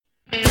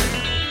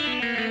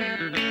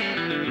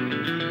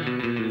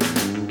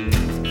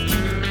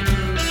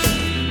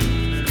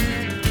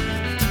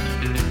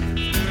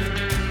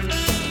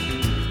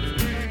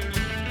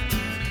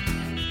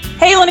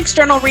Linux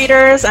Journal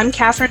readers, I'm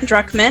Catherine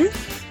Druckman.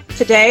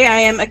 Today I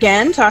am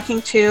again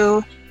talking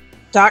to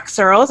Doc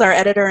Searls, our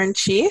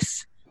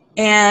editor-in-chief,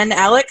 and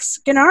Alex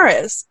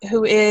Guinaras,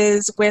 who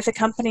is with a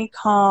company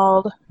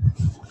called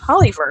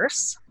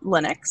Polyverse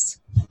Linux.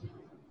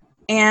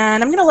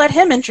 And I'm going to let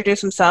him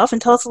introduce himself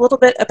and tell us a little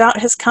bit about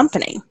his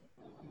company.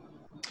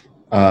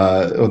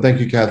 Well, thank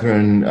you,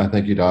 Catherine.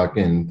 Thank you, Doc,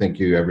 and thank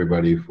you,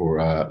 everybody,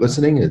 for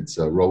listening. It's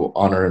a real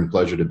honor and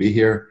pleasure to be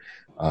here.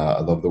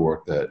 I love the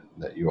work that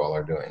you all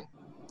are doing.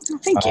 Oh,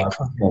 thank you.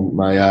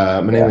 My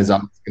name is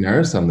Alex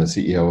Guinaras. I'm the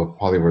CEO of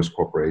Polyverse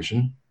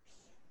Corporation.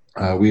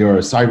 We are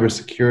a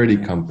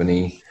cybersecurity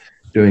company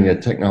doing a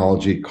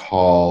technology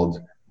called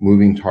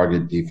moving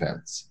target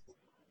defense.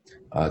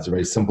 It's a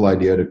very simple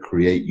idea to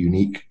create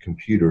unique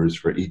computers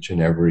for each and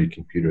every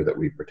computer that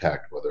we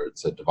protect, whether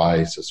it's a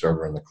device, a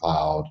server in the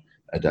cloud,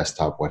 a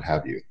desktop, what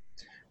have you.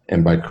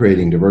 And by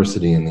creating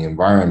diversity in the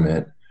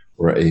environment,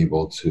 we're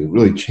able to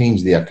really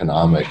change the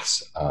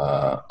economics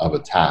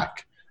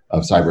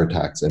of cyber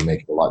attacks, and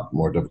make it a lot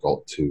more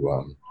difficult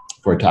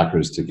for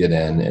attackers to get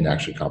in and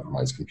actually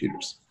compromise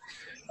computers.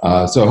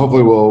 So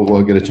hopefully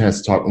we'll get a chance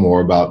to talk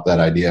more about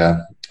that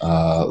idea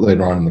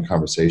later on in the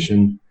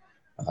conversation.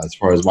 As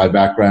far as my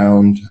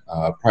background,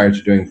 prior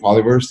to doing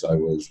Polyverse, I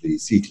was the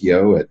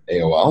CTO at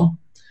AOL,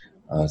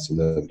 so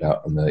lived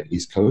out on the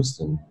East Coast,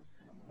 and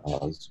I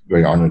was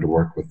very honored to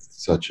work with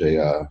such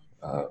a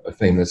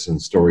famous and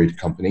storied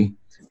company.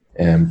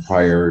 And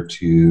prior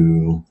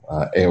to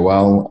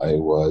AOL, I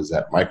was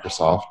at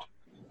Microsoft.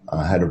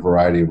 I had a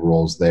variety of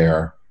roles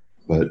there,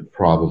 but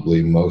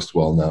probably most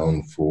well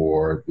known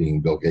for being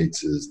Bill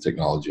Gates'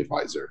 technology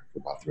advisor for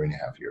about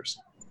 3.5 years.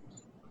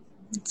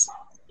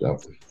 So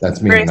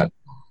that's me. Great.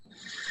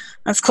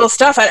 That's cool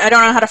stuff. I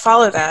don't know how to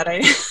follow that.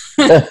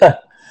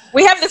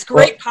 We have this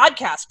great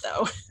podcast,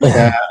 though.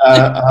 Yeah,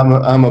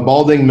 I'm a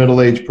balding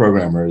middle-aged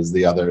programmer is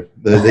the other.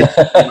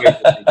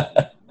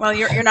 Well,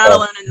 you're not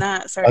alone in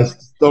that. Sorry. I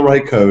still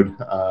write code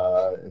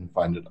and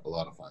find it a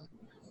lot of fun.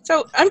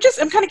 So I'm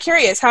kind of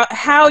curious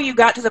how you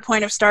got to the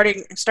point of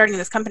starting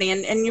this company,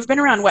 and you've been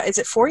around, what, is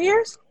it 4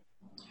 years?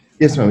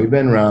 Yes, ma'am. We've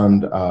been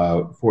around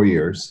 4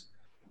 years.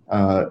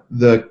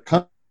 The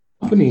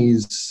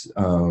company's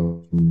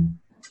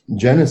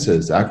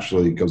genesis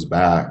actually goes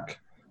back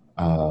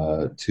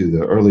to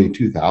the early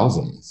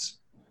 2000s.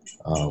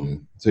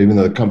 So even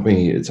though the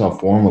company itself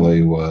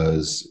formally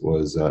is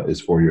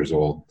 4 years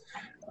old,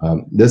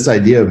 this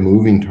idea of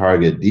moving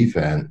target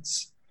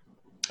defense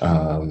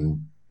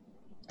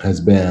has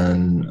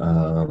been,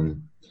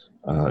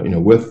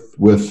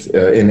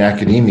 in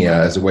academia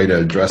as a way to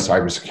address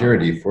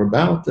cybersecurity for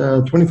about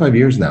 25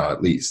 years now,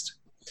 at least.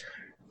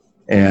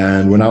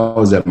 And when I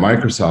was at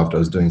Microsoft, I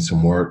was doing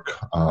some work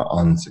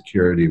on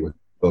security with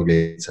Bill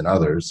Gates and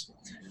others.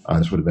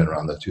 This would have been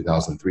around the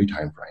 2003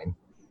 timeframe.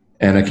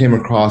 And I came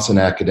across an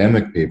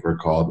academic paper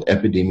called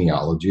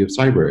Epidemiology of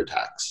Cyber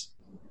Attacks.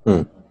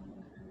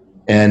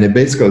 And it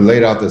basically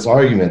laid out this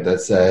argument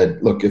that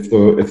said, look, if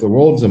the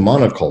world's a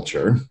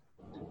monoculture,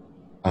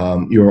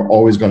 you're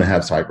always going to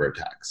have cyber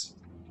attacks,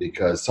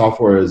 because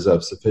software is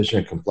of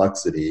sufficient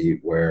complexity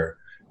where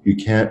you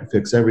can't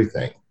fix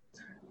everything.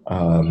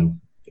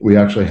 We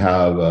actually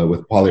have,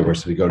 with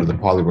Polyverse, if you go to the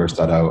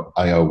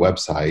polyverse.io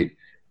website,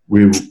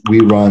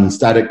 we run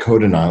static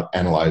code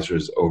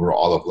analyzers over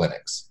all of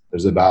Linux.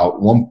 There's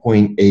about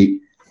 1.8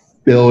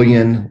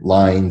 billion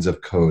lines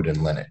of code in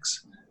Linux.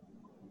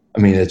 I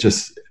mean, it's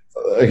just,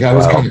 like, I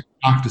was kind of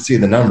shocked to see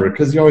the number,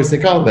 because you always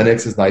think, oh,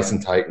 Linux is nice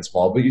and tight and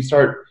small, but you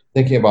start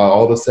thinking about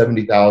all the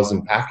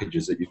 70,000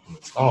 packages that you can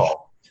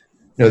install.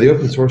 You know, the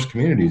open source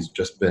community has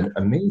just been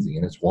amazing,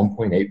 and it's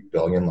 1.8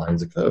 billion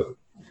lines of code.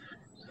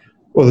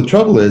 Well, the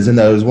trouble is, in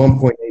those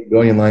 1.8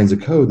 billion lines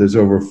of code, there's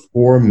over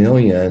 4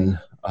 million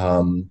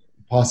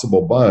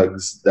possible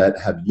bugs that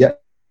have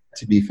yet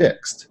to be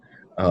fixed.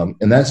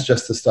 And that's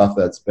just the stuff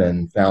that's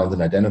been found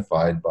and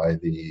identified by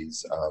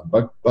these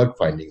bug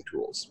finding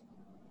tools.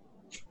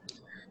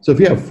 So if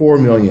you have 4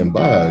 million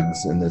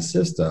bugs in this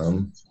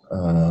system,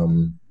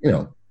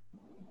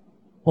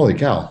 holy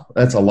cow,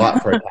 that's a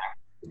lot for a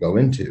hacker to go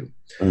into.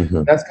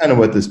 Mm-hmm. That's kind of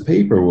what this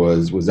paper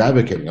was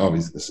advocating.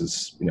 Obviously, this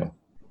is,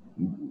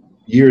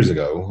 years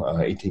ago,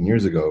 18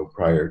 years ago,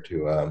 prior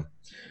to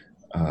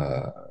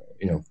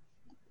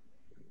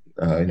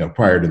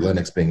prior to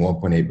Linux being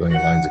 1.8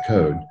 billion lines of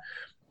code.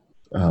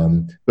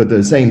 But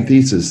the same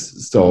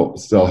thesis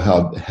still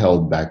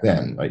held back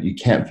then, right? You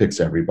can't fix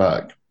every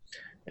bug.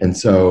 And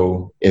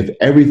so if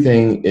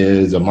everything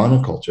is a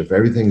monoculture, if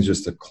everything's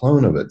just a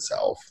clone of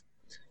itself,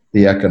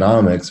 the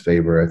economics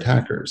favor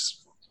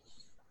attackers,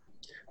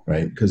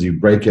 right? Because you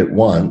break it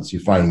once,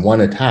 you find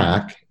one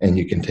attack, and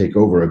you can take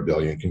over 1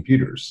 billion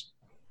computers.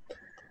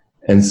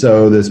 And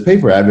so this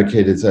paper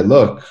advocated, said,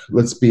 look,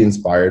 let's be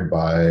inspired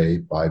by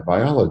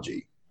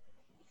biology,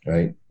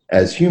 right?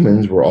 As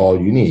humans, we're all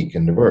unique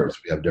and diverse.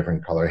 We have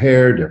different color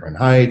hair, different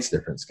heights,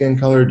 different skin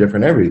color,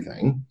 different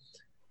everything.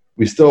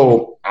 We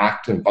still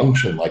act and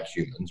function like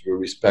humans. We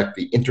respect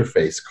the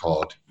interface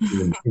called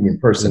human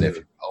person, if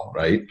you will,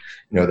 right?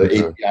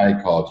 The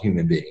API called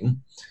human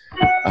being.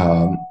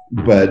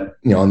 but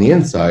on the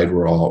inside,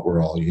 we're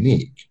all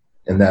unique,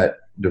 and that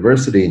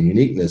diversity and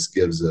uniqueness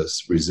gives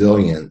us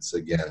resilience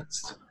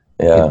against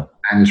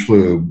Spanish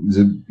flu,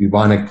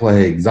 bubonic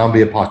plague,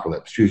 zombie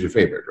apocalypse. Choose your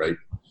favorite, right?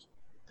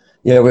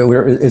 Yeah,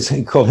 it's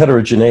called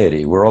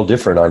heterogeneity. We're all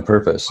different on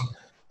purpose,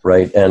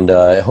 right? And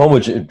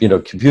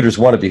computers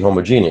want to be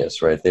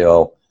homogeneous, right? They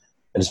all,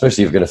 and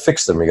especially if you're going to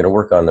fix them, you're going to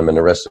work on them, and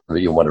the rest of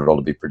it, you want it all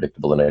to be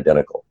predictable and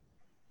identical.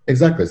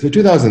 Exactly. So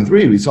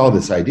 2003, we saw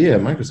this idea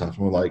at Microsoft,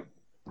 and we're like,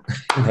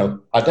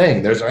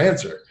 dang, there's our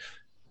answer.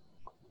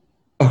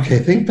 Okay,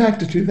 think back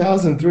to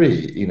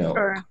 2003.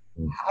 Sure.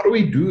 How do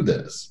we do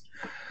this?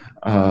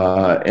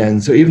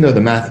 And so, even though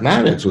the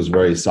mathematics was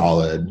very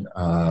solid,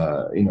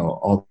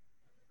 all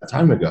that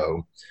time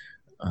ago,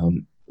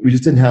 we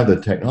just didn't have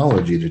the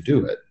technology to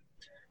do it.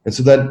 And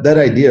so that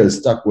idea has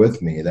stuck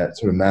with me. That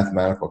sort of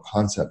mathematical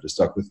concept has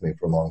stuck with me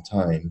for a long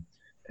time.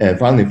 And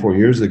finally, 4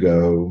 years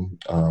ago,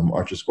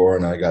 Archer Score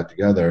and I got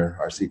together,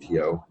 our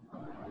CTO,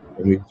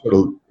 and we sort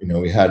of,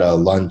 we had a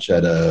lunch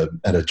at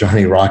a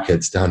Johnny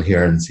Rockets down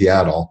here in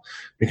Seattle.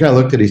 We kind of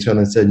looked at each other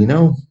and said,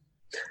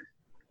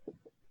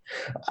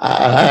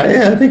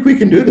 I think we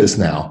can do this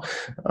now.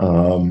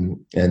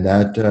 And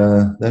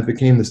that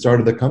became the start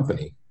of the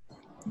company.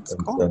 That's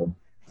cool.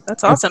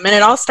 That's awesome. And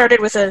it all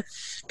started with a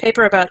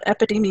paper about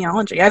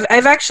epidemiology.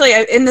 I've actually,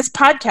 in this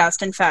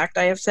podcast, in fact,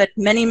 I have said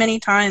many, many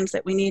times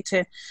that we need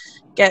to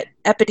get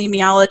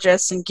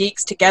epidemiologists and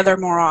geeks together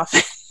more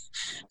often.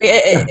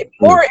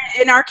 More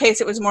in our case,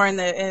 it was more with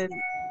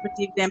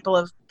the example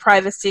of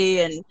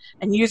privacy and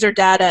user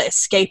data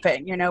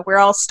escaping. We're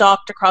all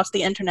stalked across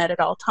the internet at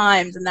all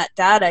times, and that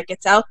data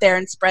gets out there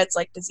and spreads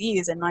like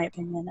disease, in my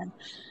opinion.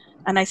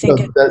 And I think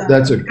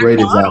that's a great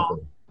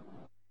example.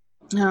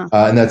 Yeah.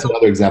 And that's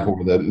another example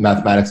where the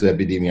mathematics of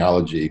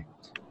epidemiology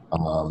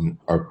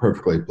are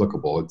perfectly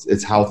applicable.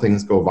 It's how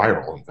things go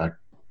viral. In fact,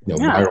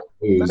 viral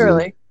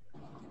news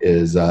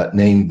is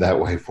named that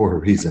way for a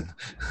reason.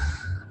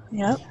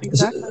 Yeah,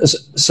 exactly.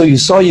 So you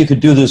saw you could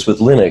do this with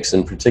Linux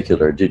in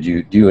particular. Do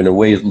you in a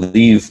way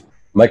leave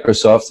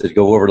Microsoft to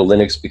go over to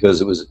Linux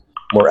because it was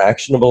more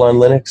actionable on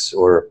Linux,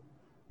 or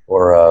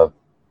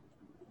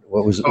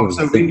what was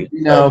the thing?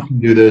 We now can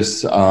do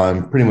this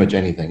on pretty much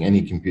anything,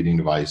 any computing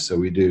device. So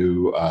we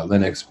do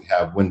Linux. We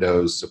have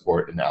Windows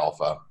support in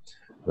Alpha.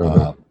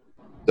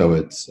 So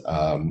it's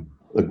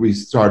we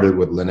started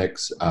with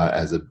Linux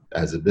as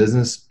a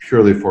business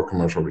purely for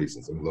commercial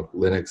reasons. I mean, look,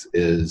 Linux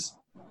is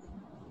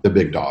the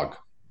big dog.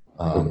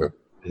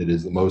 It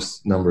is the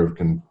most number of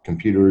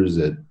computers.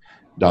 It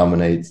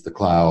dominates the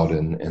cloud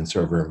and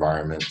server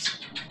environments.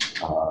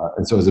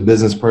 And so as a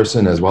business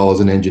person, as well as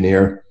an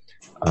engineer,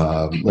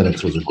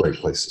 Linux was a great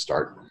place to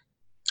start.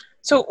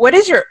 So what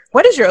is your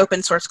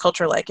open source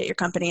culture like at your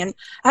company? And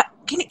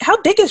how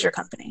big is your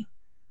company?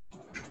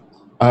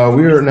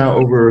 We are now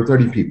over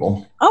 30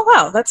 people. Oh,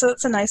 wow. That's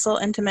a nice little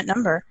intimate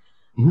number.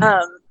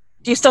 Mm-hmm.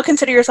 Do you still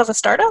consider yourself a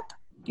startup?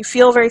 Do you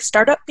feel very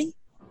startup-y?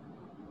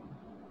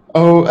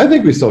 Oh, I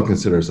think we still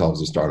consider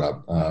ourselves a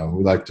startup.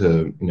 We like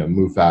to,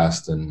 move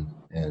fast and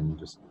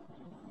just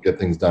get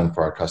things done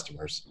for our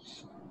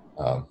customers.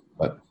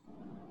 But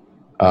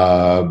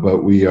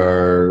we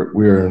are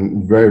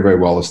very, very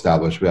well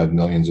established. We have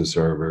millions of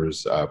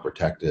servers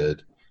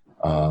protected.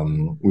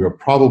 We are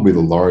probably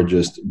the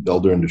largest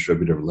builder and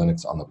distributor of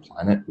Linux on the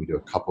planet. We do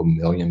a couple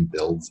million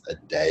builds a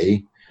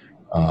day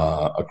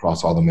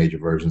across all the major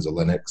versions of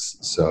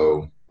Linux.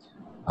 So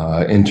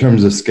in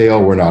terms of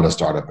scale, we're not a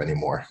startup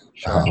anymore.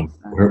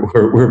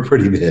 We're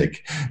pretty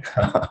big.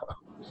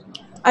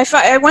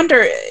 I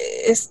wonder,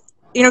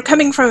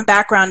 coming from a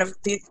background of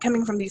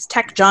coming from these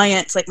tech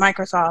giants like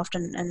Microsoft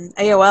and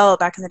AOL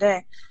back in the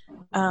day,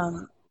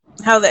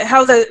 how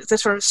the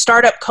sort of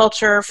startup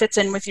culture fits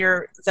in with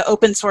the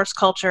open source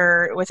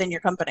culture within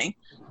your company.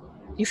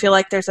 Do you feel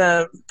like there's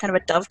a kind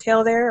of a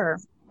dovetail there?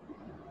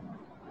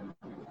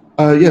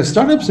 Yeah,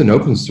 startups and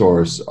open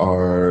source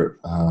are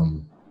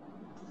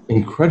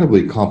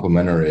incredibly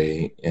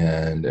complementary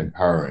and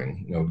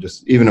empowering.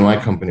 Just even in my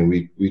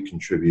company, we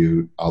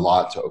contribute a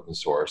lot to open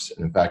source,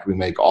 and in fact, we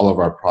make all of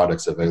our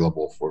products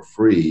available for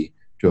free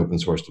to open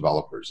source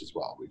developers as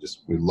well.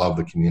 We love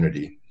the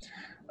community,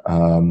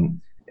 and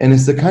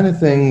it's the kind of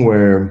thing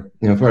where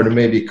if I were to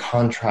maybe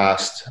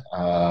contrast,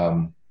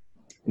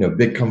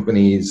 big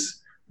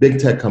companies, big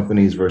tech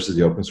companies versus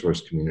the open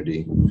source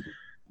community.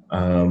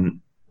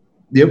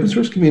 The open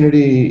source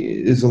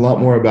community is a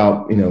lot more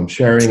about,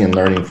 sharing and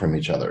learning from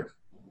each other.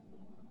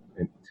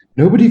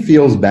 Nobody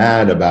feels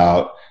bad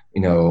about,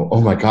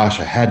 oh my gosh,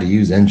 I had to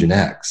use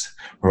Nginx,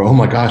 or oh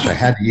my gosh, I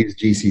had to use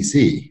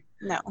GCC.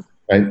 No.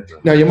 Right?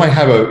 Now you might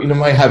have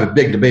a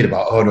big debate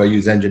about, oh, do I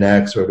use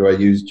Nginx, or do I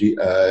use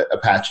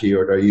Apache,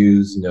 or do I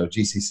use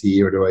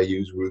GCC, or do I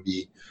use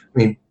Ruby? I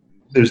mean,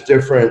 there's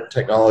different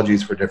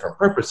technologies for different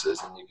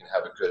purposes, and you can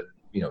have a good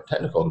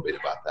technical debate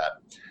about that.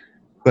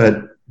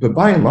 But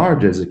by and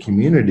large, as a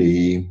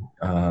community,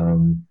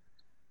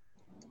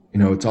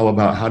 it's all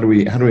about how do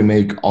we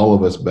make all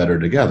of us better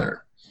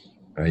together,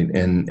 right?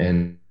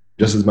 And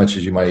just as much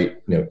as you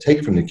might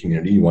take from the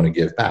community, you want to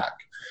give back.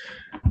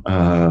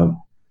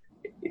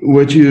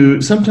 what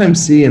you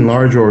sometimes see in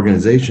large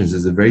organizations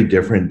is a very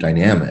different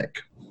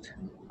dynamic.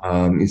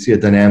 You see a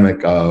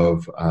dynamic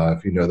of,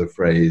 if you know the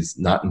phrase,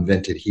 not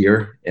invented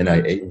here,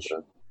 NIH.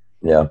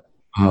 Yeah.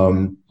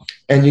 And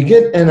you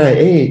get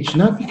NIH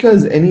not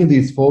because any of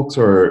these folks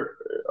are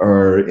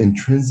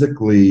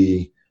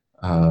intrinsically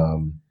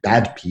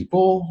bad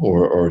people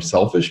or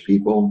selfish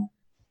people.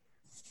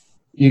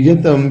 You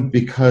get them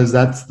because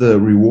that's the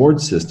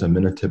reward system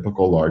in a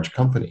typical large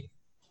company.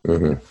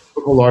 Mm-hmm.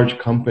 Typical large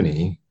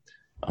company,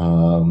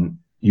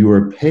 you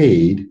are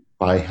paid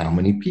by how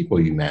many people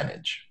you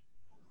manage.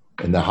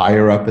 And the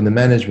higher up in the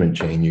management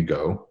chain you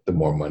go, the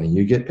more money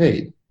you get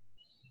paid.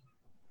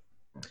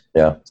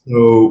 Yeah.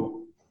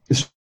 So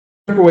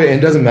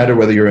it doesn't matter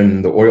whether you're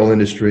in the oil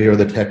industry or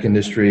the tech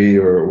industry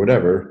or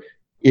whatever.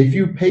 If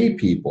you pay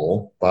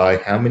people by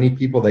how many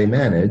people they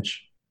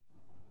manage,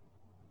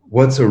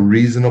 what's a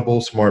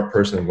reasonable, smart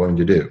person going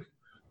to do?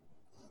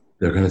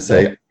 They're going to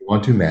say, I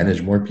want to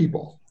manage more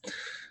people.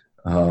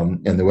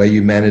 And the way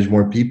you manage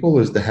more people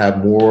is to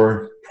have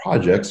more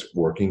projects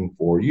working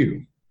for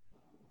you.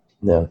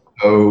 Yeah.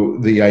 So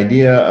the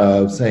idea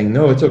of saying,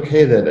 no, it's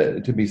okay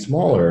that to be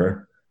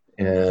smaller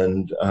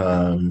and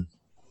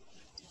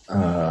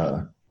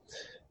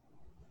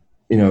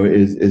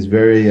is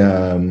very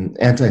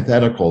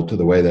antithetical to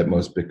the way that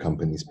most big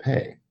companies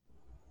pay.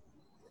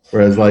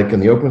 Whereas like in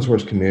the open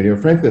source community, or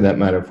frankly that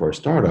matter for a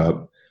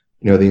startup,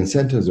 the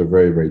incentives are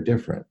very, very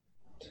different.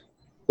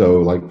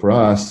 So like for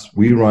us,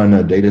 we run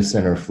a data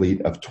center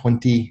fleet of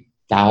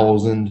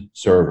 20,000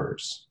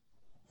 servers.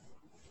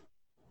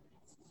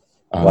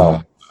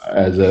 Wow.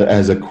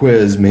 As a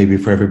quiz, maybe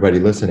for everybody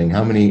listening,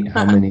 how many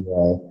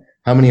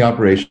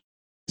operations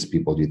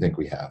people do you think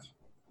we have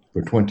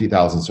for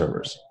 20,000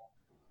 servers?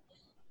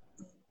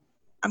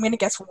 I'm going to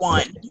guess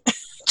 1,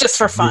 just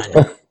for fun.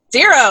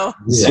 0.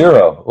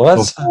 Well,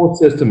 that's the whole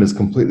system is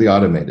completely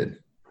automated.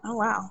 Oh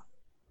wow.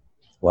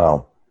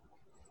 Wow.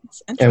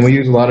 And we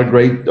use a lot of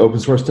great open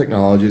source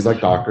technologies like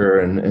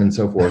Docker and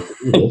so forth.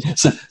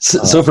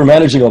 So for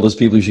managing all those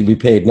people, you should be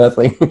paid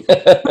nothing.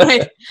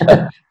 Right.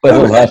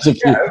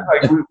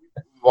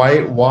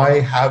 Why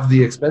have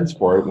the expense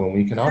for it when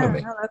we can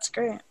automate? No, that's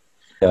great.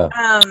 Yeah.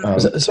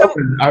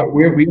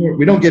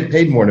 We don't get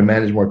paid more to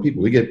manage more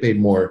people. We get paid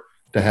more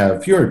to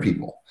have fewer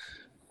people.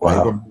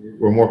 Wow. Right?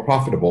 We're more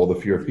profitable the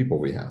fewer people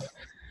we have.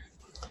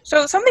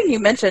 So something you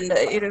mentioned,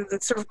 the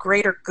sort of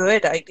greater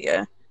good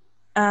idea.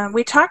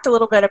 We talked a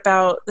little bit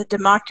about the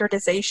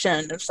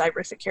democratization of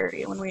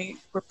cybersecurity when we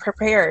were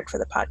prepared for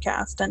the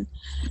podcast, and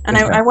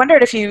I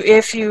wondered if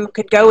you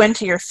could go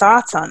into your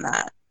thoughts on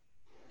that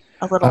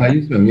a little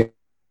bit. Yeah.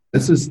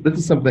 This is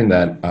something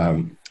that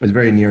is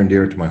very near and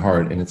dear to my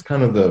heart, and it's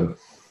kind of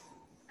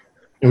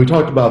we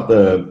talked about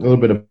a little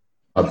bit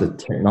about the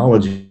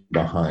technology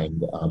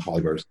behind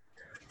Polyverse,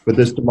 but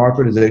this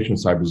democratization of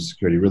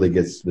cybersecurity really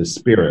gets the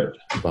spirit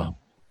behind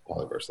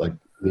Polyverse, like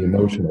the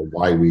emotion of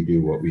why we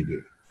do what we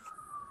do.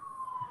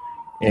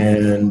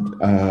 And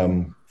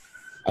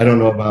I don't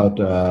know about,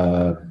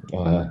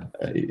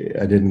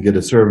 I didn't get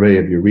a survey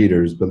of your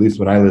readers, but at least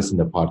when I listen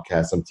to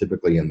podcasts, I'm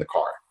typically in the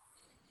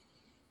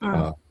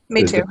car.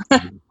 Me too.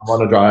 I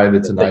want to drive.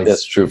 It's a nice.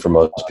 That's true for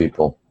most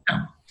people.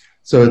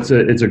 So it's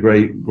a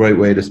great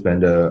way to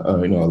spend a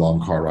long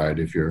car ride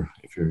if you're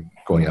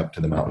going up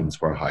to the mountains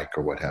for a hike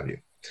or what have you.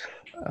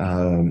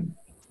 And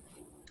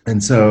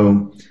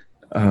so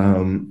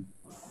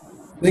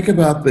think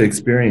about the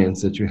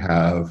experience that you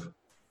have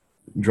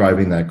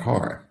driving that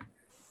car.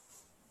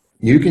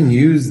 You can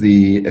use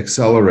the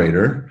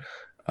accelerator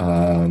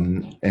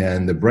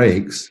and the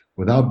brakes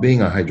without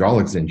being a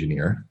hydraulics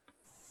engineer.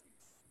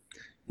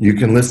 You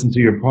can listen to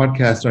your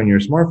podcast on your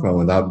smartphone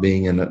without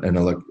being an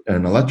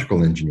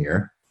electrical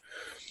engineer.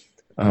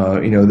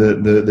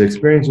 The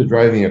experience of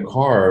driving a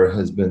car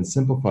has been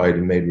simplified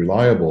and made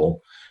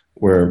reliable,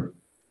 where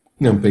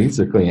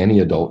basically any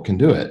adult can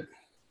do it.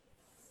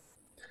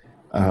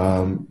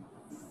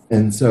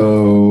 And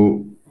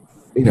so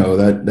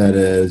that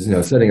is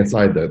setting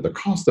aside the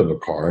cost of a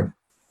car.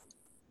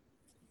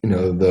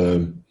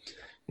 The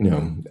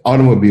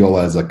automobile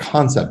as a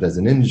concept, as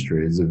an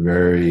industry, is a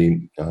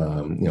very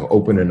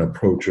open and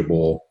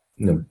approachable.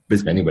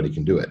 Basically anybody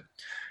can do it.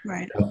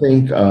 Right. I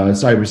think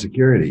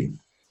cybersecurity.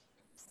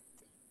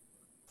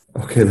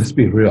 Okay, let's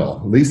be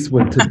real. At least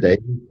with today's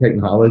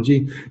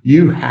technology,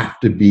 you have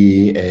to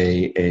be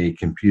a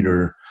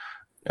computer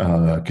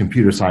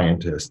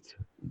scientist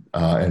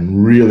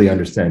and really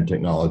understand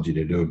technology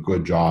to do a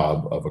good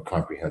job of a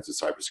comprehensive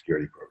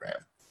cybersecurity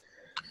program.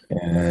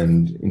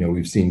 And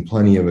we've seen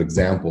plenty of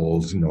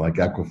examples, like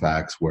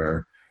Equifax,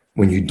 where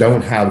when you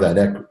don't have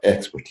that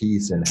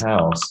expertise in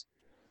house,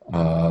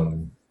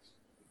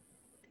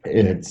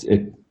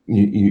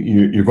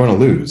 you're going to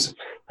lose,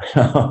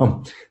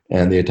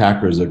 and the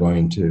attackers are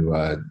going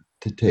to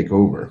take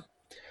over.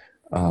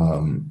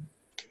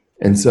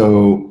 And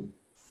so,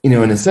 in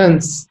a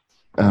sense,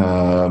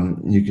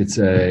 you could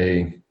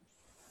say,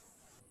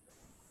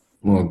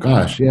 well,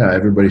 gosh, yeah,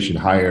 everybody should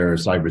hire a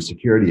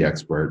cybersecurity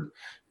expert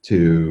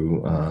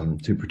to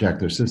protect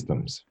their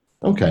systems.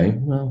 Okay,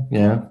 well,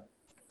 yeah,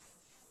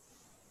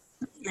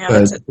 Yeah,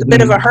 that's a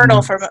bit of a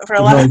hurdle for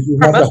a lot of you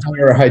for have to most.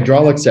 hire a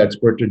hydraulics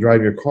expert to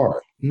drive your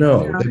car.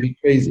 No, Yeah. that'd be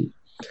crazy.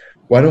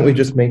 Why don't we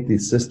just make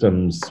these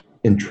systems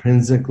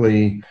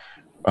intrinsically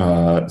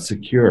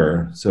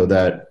secure so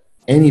that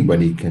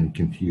anybody can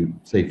compute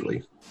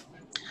safely?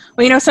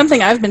 Well,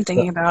 something I've been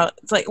thinking about,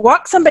 it's like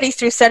walk somebody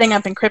through setting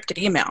up encrypted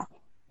email.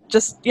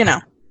 Just,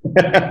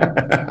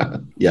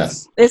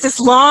 Yes. there's this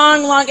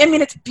long,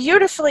 it's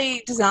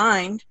beautifully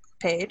designed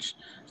page,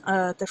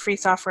 the Free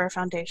Software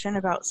Foundation,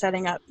 about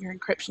setting up your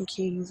encryption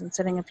keys and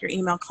setting up your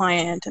email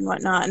client and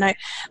whatnot.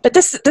 But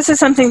this is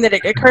something that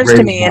occurs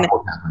to me, and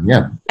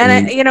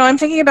I'm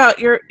thinking about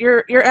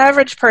your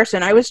average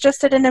person. I was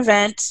just at an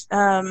event,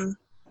 and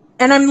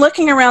I'm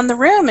looking around the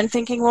room and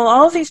thinking, well,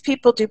 all of these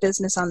people do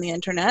business on the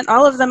internet.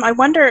 All of them. I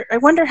wonder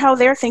how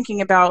they're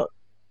thinking about,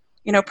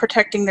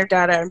 protecting their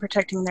data and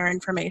protecting their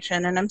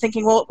information. And I'm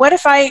thinking, well, what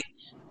if I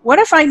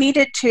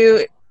needed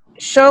to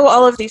show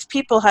all of these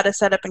people how to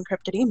set up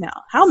encrypted email?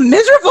 How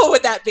miserable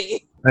would that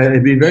be?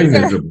 It'd be very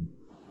miserable.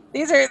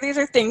 These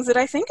are things that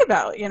I think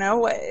about.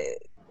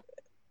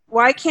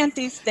 Why can't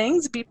these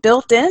things be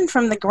built in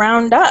from the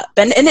ground up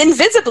and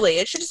invisibly?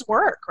 It should just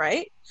work,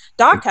 right?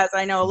 Doc has,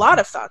 I know, a lot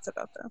of thoughts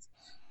about this.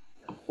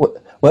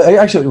 Well,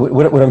 actually,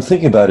 what I'm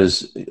thinking about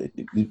is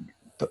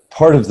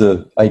part of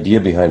the idea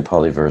behind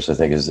Polyverse, I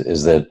think,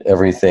 is that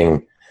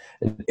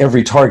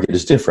every target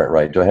is different,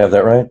 right? Do I have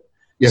that right?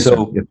 Yes.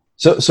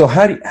 So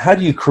how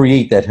do you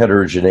create that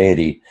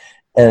heterogeneity,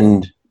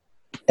 and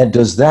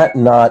does that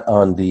not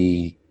on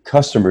the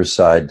customer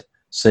side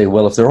say,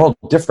 well, if they're all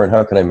different,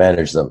 how can I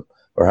manage them,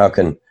 or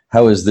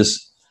how is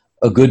this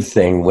a good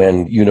thing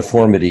when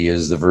uniformity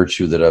is the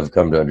virtue that I've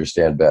come to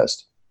understand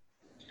best?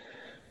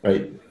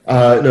 Right.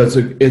 No,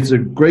 it's a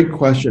great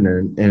question,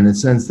 and in a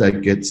sense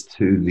that gets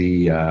to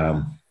the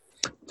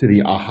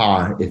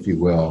aha, if you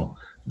will,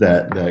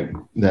 that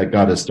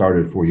got us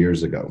started 4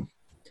 years ago.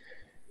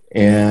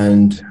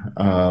 And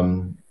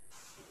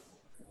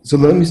so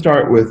let me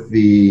start with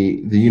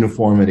the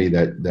uniformity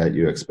that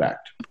you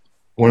expect.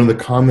 One of the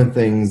common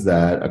things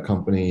that a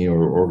company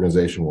or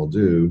organization will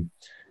do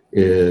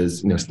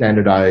is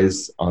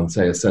standardize on,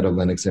 say, a set of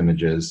Linux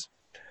images,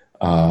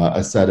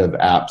 a set of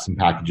apps and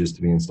packages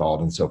to be installed,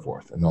 and so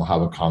forth, and they'll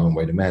have a common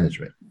way to manage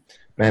it,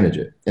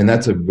 and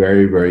that's a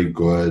very, very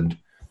good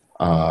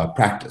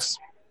practice.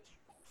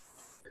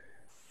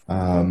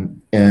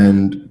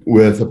 And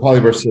with a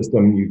Polyverse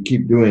system, you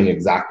keep doing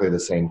exactly the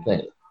same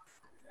thing.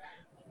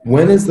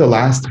 When is the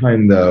last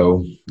time,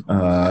 though,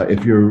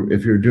 if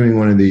you're doing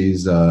one of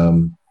these,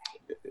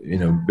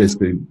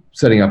 basically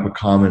setting up a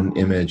common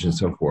image and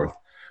so forth,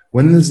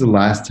 when is the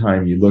last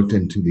time you looked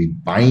into the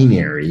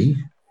binary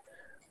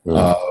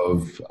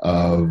of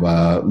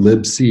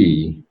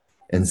libc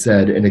and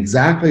said, in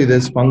exactly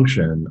this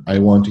function, I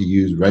want to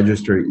use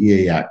register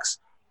EAX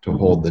to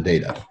hold the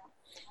data,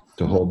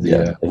 to hold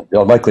the...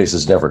 In my case,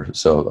 it's never.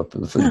 So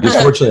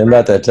fortunately, I'm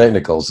not that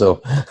technical.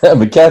 So,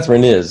 but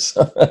Catherine is.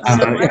 I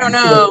don't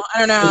know.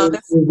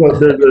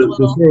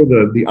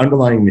 The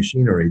underlying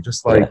machinery,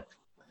 just like,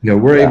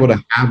 we're able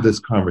to have this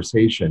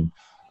conversation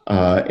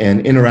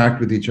and interact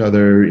with each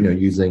other,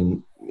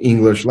 using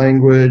English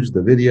language,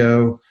 the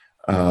video.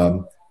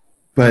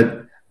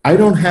 But I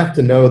don't have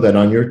to know that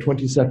on your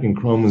 22nd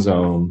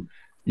chromosome,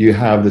 you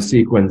have the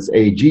sequence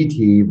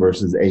AGT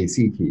versus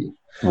ACT.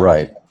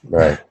 Right.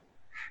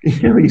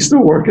 You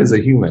still work as a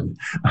human.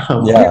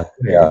 Yeah.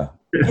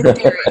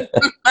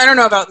 I don't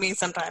know about me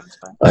sometimes,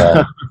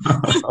 but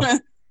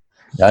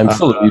I'm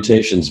full of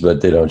mutations,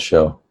 but they don't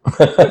show.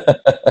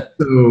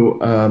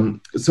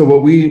 So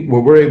what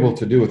we're able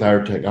to do with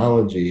our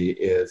technology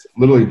is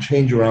literally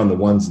change around the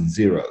ones and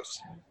zeros,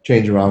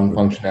 change around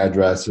function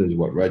addresses,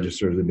 what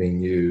registers are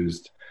being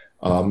used,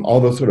 all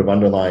those sort of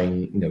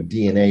underlying,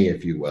 DNA,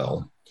 if you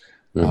will,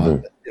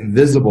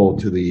 invisible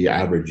to the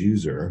average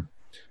user.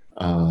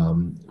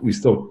 We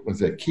still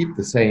keep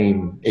the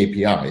same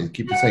APIs,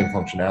 keep the same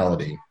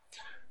functionality,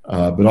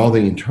 but all the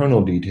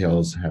internal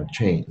details have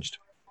changed.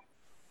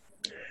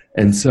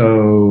 And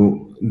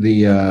so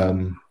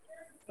now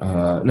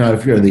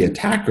if you're the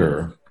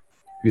attacker,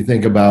 if you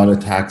think about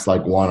attacks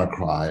like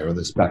WannaCry or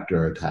the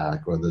Spectre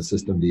attack or the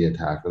Systemd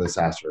attack or the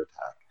Sasser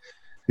attack,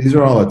 these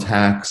are all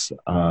attacks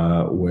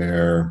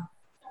where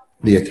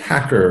the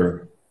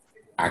attacker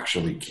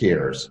actually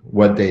cares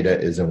what data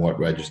is in what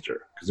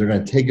register, because they're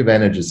going to take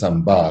advantage of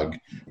some bug,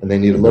 and they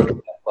need to look at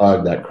that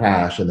bug, that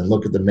crash, and then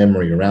look at the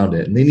memory around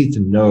it, and they need to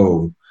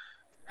know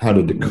how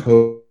to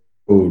decode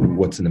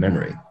what's in the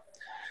memory.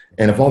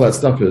 And if all that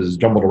stuff is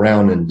jumbled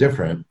around and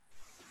different,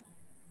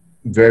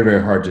 very,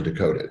 very hard to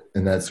decode it.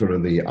 And that's sort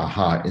of the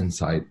aha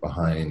insight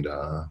behind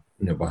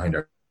behind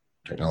our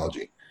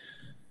technology.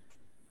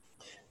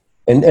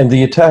 And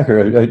the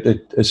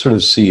attacker, I sort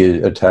of see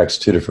attacks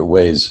two different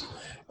ways.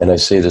 And I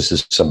say this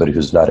as somebody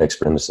who's not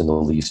expert in this in the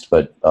least,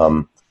 but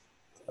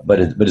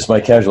it's my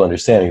casual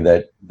understanding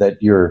that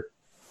you're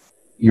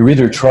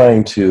either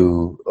trying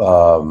to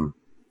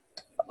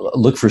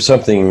look for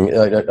something,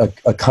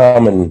 a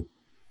common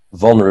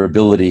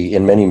vulnerability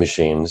in many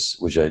machines,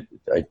 which I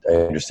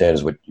understand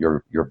is what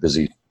you're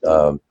busy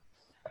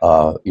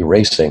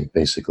erasing,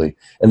 basically.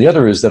 And the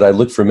other is that I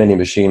look for many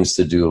machines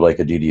to do like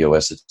a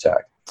DDoS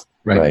attack.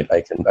 Right.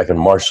 I can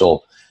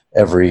marshal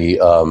every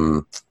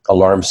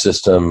alarm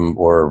system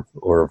or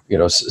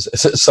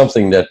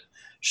something that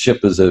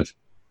is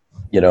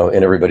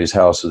in everybody's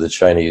house with a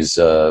Chinese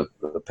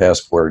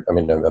password. I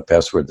mean, a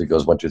password that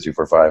goes 1 2 3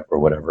 4 5 or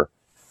whatever,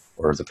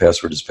 or the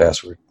password is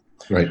password.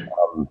 Right.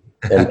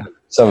 And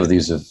some of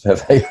these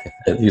have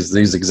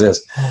these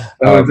exist.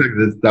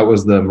 That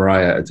was the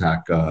Mariah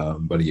attack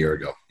about a year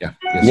ago. Yeah.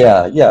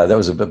 Yes, yeah. That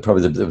was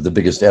probably the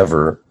biggest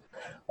ever.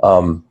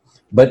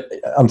 But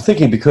I'm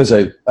thinking, because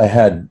I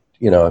had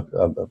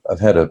I've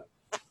had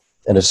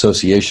an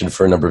association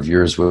for a number of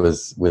years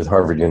with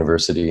Harvard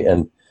University,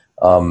 and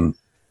one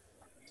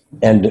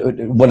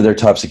of their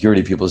top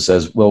security people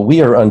says, well,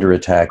 we are under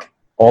attack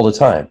all the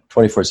time,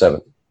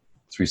 24/7,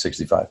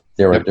 365.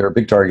 They're a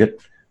big target.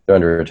 They're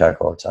under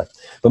attack all the time.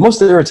 But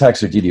most of their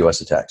attacks are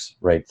DDoS attacks,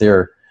 right?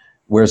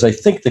 Whereas I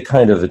think the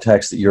kind of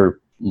attacks that you're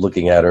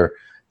looking at are,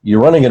 you're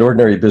running an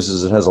ordinary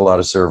business that has a lot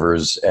of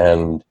servers,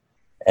 and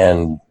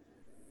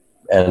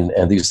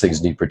these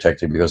things need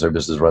protecting because our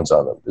business runs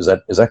on them. Is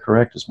that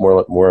correct? It's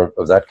more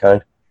of that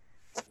kind?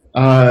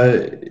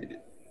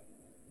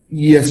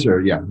 Yes,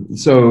 sir. Yeah.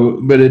 So,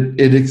 but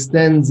it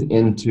extends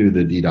into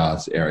the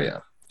DDoS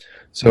area.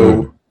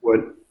 So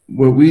what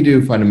we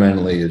do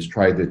fundamentally is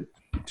try to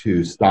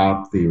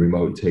stop the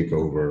remote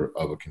takeover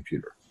of a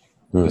computer.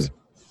 Just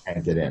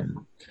can't get in.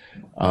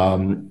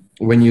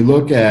 When you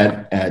look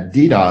at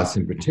DDoS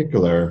in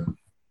particular,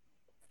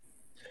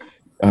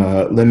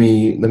 let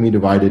me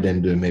divide it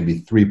into maybe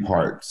 3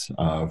 parts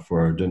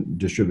for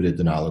distributed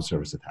denial of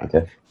service attack.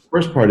 Okay.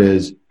 First part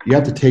is you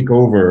have to take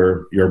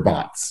over your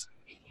bots.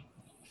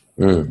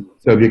 So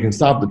if you can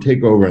stop the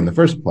takeover in the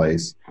first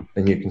place,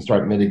 then you can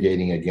start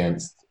mitigating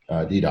against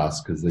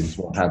DDoS, because they just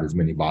won't have as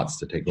many bots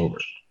to take over.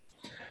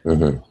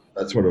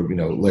 That's sort of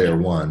layer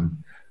 1.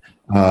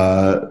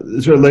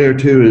 Sort of layer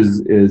 2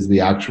 is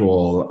the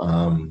actual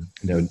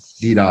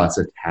DDoS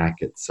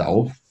attack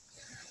itself.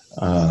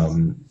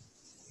 And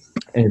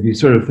if you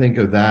sort of think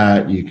of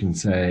that, you can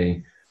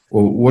say,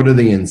 well, what are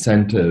the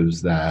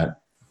incentives that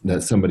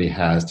somebody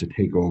has to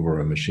take over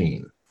a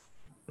machine,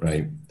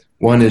 right?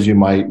 One is you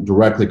might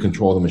directly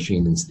control the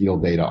machine and steal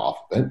data off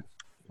of it,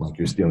 like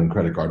you're stealing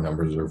credit card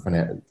numbers or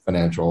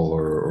financial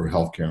or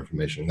healthcare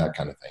information, that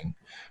kind of thing.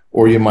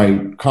 Or you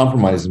might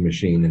compromise the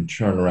machine and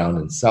turn around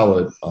and sell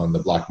it on the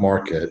black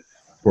market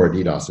for a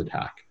DDoS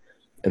attack.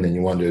 And then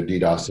you want to do a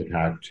DDoS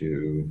attack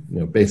to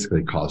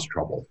basically cause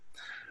trouble.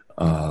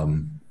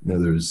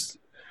 There's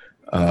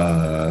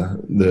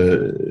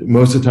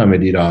most of the time a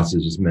DDoS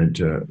is just meant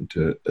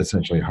to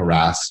essentially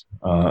harass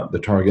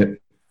the target.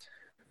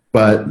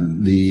 But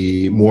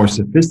the more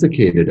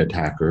sophisticated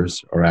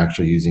attackers are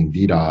actually using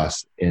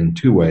DDoS in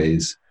 2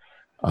 ways.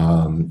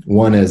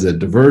 One as a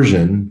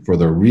diversion for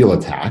the real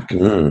attack.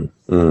 Because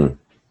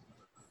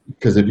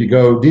if you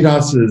go,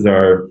 DDoSes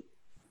are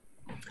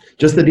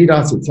just the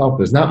DDoS itself,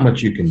 there's not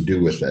much you can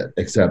do with it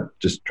except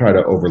just try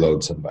to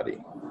overload somebody.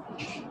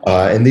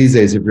 And these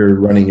days, if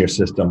you're running your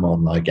system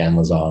on like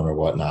Amazon or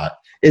whatnot,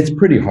 it's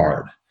pretty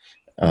hard,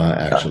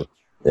 actually.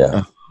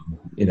 Yeah.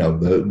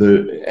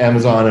 The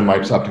Amazon and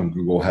Microsoft and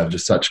Google have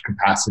just such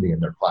capacity in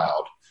their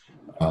cloud.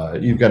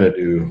 You've got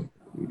to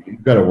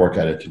work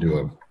at it to do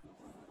a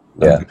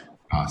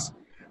DDoS.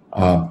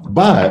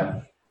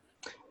 But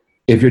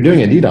if you're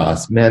doing a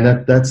DDoS,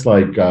 man, that's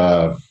like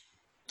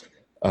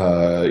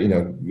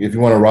if you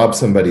want to rob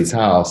somebody's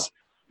house,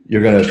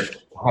 you're gonna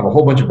have a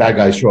whole bunch of bad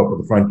guys show up at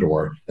the front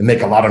door and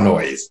make a lot of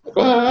noise.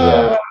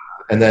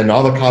 And then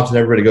all the cops and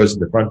everybody goes to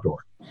the front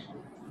door.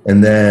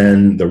 And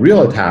then the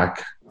real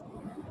attack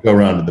go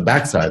around to the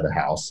back side of the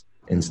house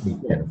and sneak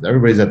in.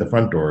 Everybody's at the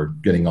front door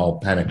getting all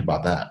panicked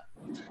about that.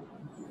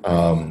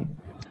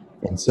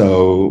 And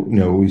so,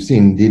 we've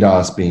seen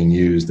DDoS being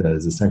used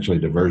as essentially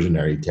a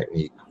diversionary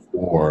technique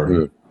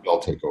for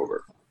real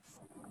takeover.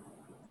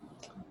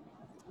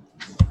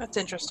 That's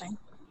interesting.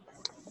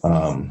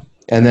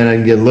 And then I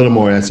can get a little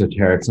more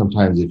esoteric.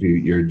 Sometimes if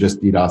you're just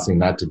DDoSing,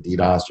 not to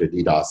DDoS, you're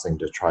DDoSing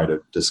to try to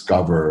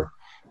discover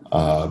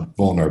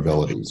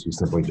vulnerabilities. You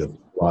simply just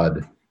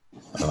flood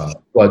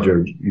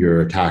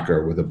your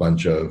attacker with a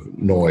bunch of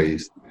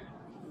noise,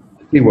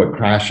 see what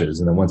crashes,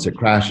 and then once it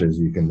crashes,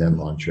 you can then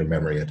launch your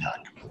memory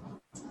attack.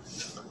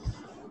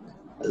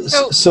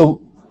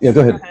 So yeah, go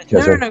ahead.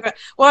 No.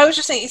 Well, I was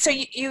just saying, so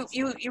you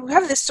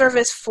have this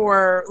service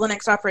for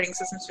Linux operating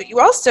systems, but you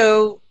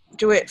also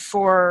do it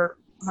for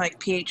like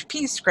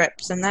PHP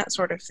scripts and that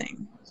sort of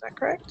thing. Is that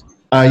correct?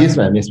 Yes,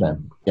 ma'am.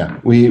 Yeah,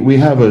 we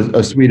have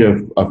a suite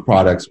of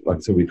products.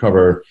 Like, so we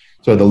cover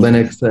the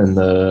Linux and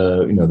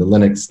the the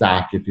Linux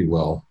stack, if you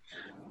will.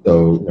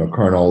 So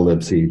kernel,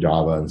 libc,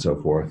 Java, and so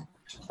forth.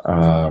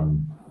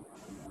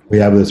 We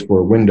have this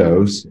for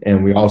Windows,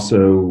 and we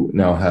also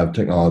now have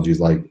technologies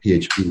like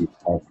PHP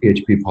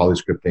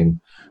polyscripting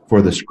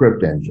for the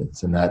script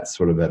engines, and that's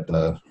sort of at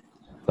the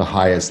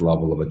highest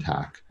level of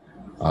attack.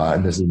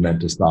 And this is meant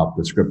to stop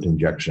the script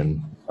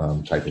injection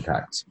type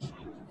attacks.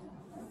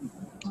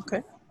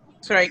 Okay.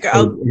 Sorry,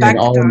 I'll back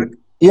to Doc.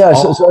 Yeah,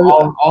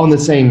 all in the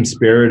same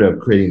spirit of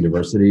creating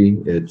diversity.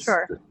 It's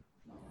Sure.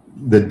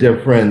 the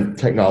different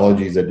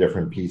technologies at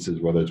different pieces,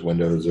 whether it's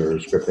Windows or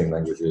scripting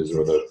languages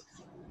or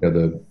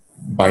the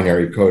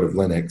binary code of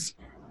Linux,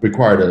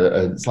 required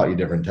a slightly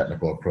different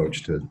technical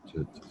approach to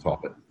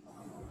solve it.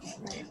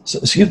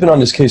 So you've been on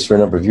this case for a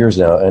number of years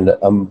now, and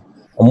I'm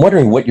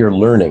wondering what you're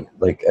learning.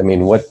 Like, I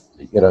mean, what,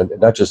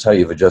 not just how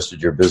you've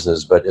adjusted your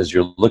business, but as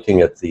you're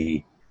looking at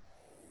the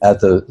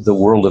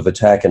world of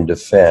attack and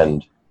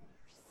defend,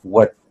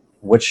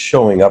 what's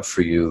showing up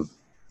for you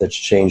that's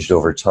changed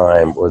over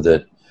time, or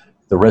that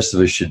the rest of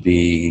us should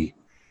be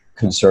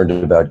concerned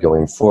about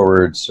going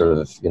forward? Sort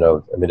of, I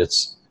mean, it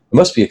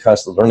must be a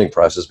constant learning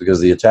process, because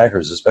the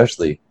attackers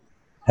especially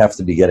have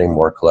to be getting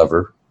more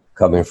clever,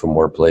 coming from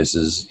more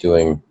places,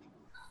 doing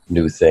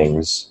new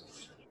things.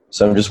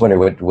 So I'm just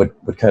wondering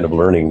what kind of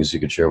learnings you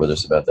could share with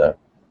us about that.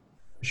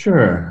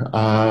 Sure.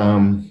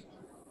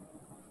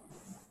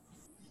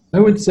 I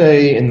would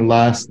say in the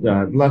last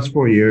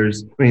 4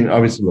 years, I mean,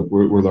 obviously, look,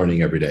 we're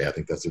learning every day. I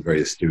think that's a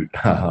very astute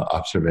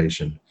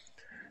observation.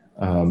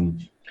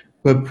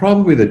 But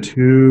probably the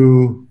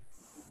two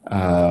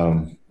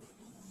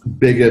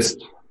biggest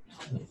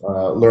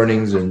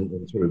learnings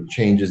and sort of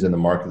changes in the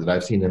market that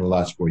I've seen in the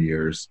last 4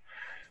 years.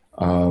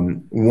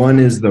 One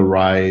is the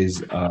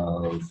rise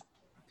of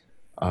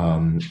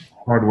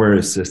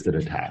hardware-assisted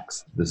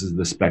attacks. This is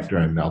the Spectre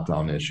and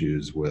Meltdown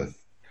issues with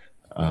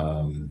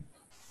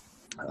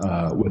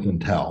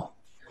Intel.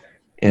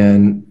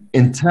 And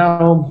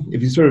Intel,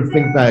 if you sort of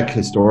think back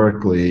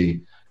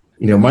historically,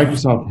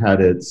 Microsoft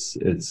had its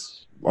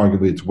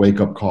arguably its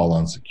wake-up call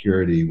on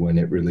security when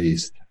it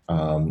released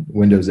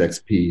Windows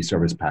XP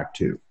Service Pack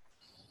 2.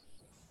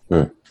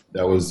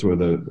 That was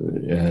sort of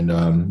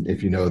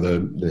if you know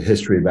the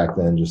history back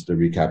then, just to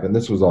recap, and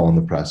this was all in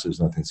the press,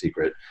 there's nothing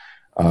secret.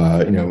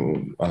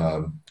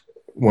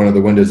 One of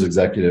the Windows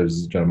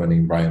executives, a gentleman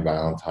named Brian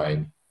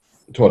Valentine,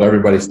 told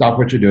everybody, stop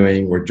what you're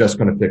doing, we're just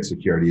going to fix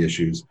security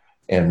issues,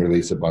 and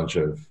release a bunch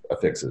of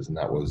fixes, and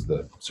that was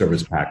the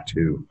Service Pack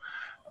 2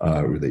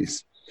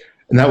 release.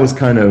 And that was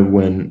kind of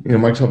when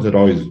Microsoft had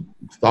always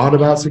thought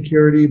about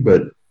security,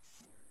 but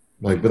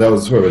that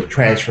was sort of a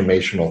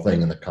transformational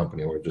thing in the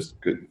company where it just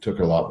took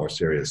it a lot more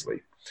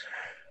seriously.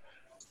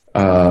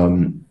 They're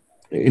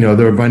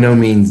by no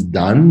means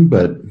done,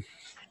 but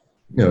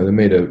they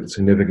made a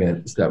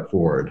significant step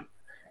forward.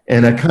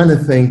 And I kind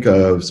of think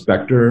of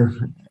Spectre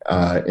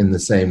in the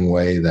same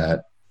way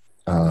that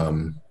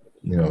Intel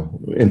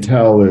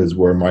is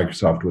where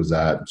Microsoft was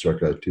at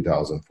circa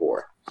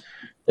 2004,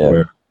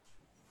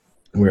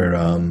 where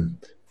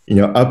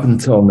up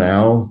until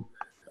now,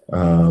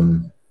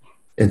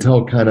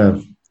 Intel kind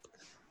of,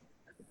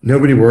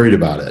 nobody worried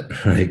about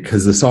it, right?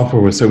 Because the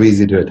software was so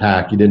easy to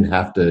attack, you didn't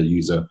have to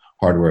use a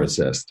hardware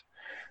assist.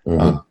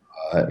 Mm-hmm.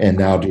 And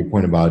now, to your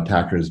point about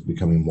attackers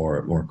becoming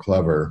more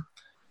clever,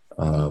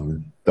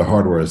 the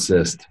hardware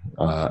assist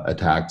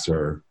attacks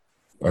are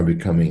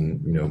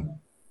becoming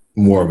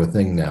more of a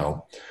thing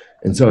now.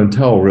 And so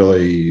Intel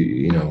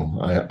really,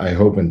 I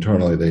hope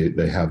internally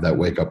they have that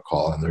wake up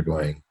call and they're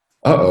going,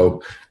 I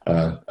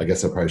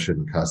guess I probably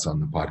shouldn't cuss on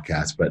the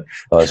podcast, but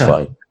that's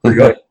fine. We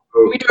do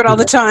it all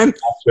the time.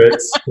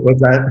 What's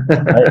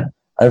that?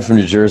 I'm from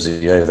New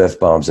Jersey. I have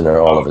F-bombs in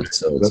there, all of it.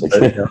 So it's like,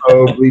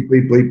 bleep,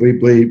 bleep, bleep,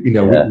 bleep, bleep.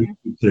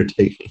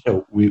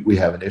 We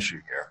have an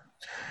issue here.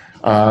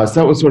 So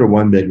that was sort of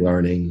one big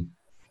learning.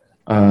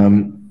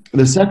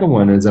 The second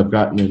one is I've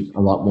gotten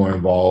a lot more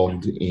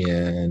involved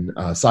in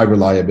cyber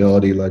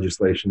liability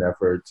legislation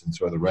efforts and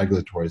sort of the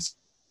regulatory side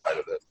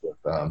of this with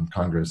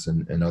Congress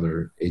and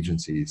other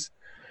agencies.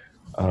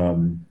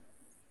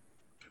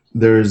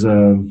 There's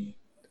a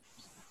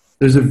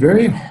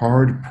very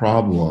hard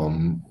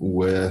problem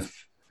with,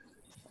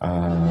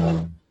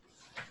 I'll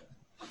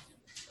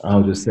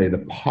just say,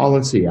 the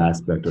policy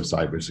aspect of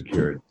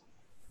cybersecurity.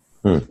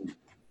 Let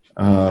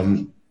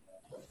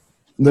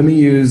me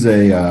use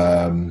a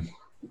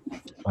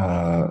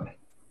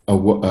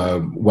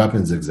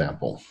weapons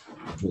example,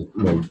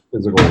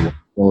 physical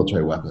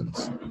military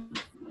weapons.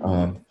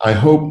 I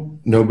hope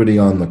nobody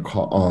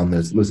on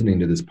this listening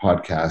to this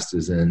podcast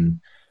is in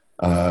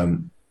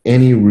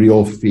any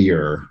real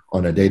fear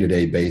on a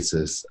day-to-day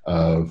basis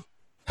of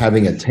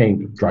having a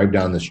tank drive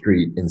down the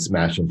street and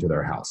smash into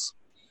their house.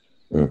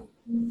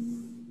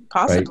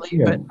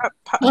 Possibly, right?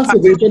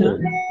 Possibly,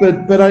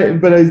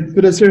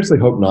 but I seriously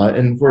hope not.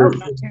 And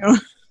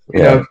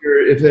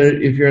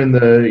if you're in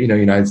the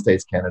United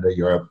States, Canada,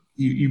 Europe,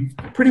 you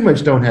pretty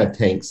much don't have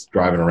tanks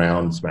driving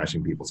around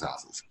smashing people's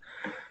houses.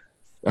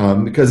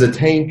 Because a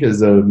tank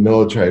is a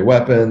military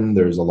weapon.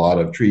 There's a lot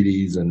of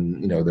treaties,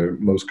 and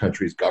most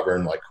countries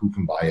govern like who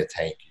can buy a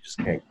tank. You just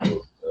can't go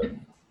to the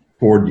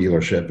Ford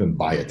dealership and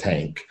buy a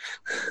tank.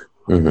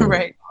 Mm-hmm.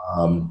 Right.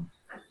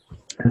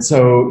 And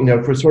so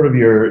for sort of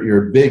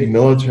your big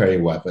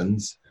military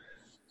weapons,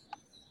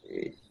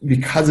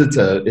 because it's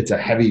a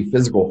heavy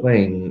physical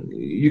thing,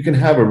 you can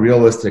have a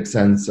realistic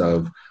sense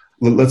of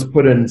let's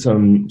put in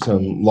some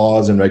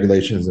laws and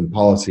regulations and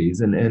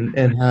policies and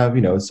have,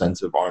 a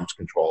sense of arms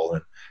control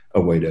and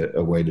a way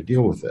to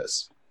deal with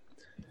this.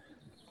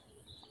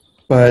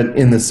 But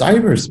in the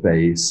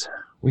cyberspace,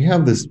 we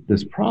have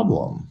this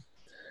problem,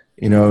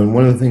 and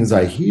one of the things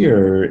I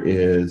hear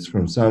is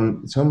from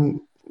some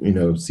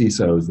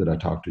CISOs that I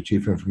talk to,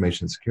 chief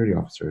information security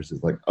officers,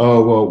 is like,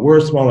 oh, well, we're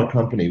a smaller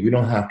company. We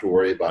don't have to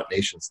worry about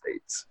nation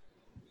states.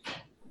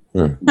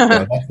 That's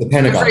the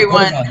Pentagon.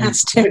 Everyone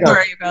has to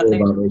worry about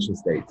nation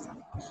states.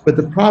 But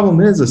the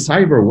problem is a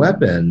cyber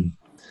weapon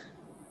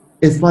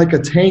is like a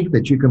tank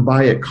that you can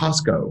buy at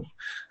Costco.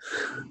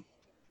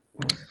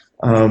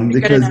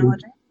 Because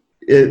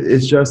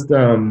it's just,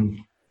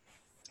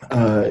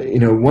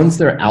 once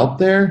they're out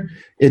there,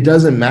 it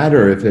doesn't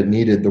matter if it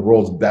needed the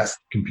world's best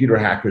computer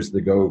hackers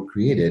to go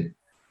create it.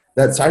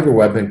 That cyber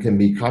weapon can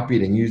be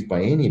copied and used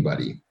by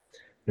anybody,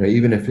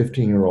 even a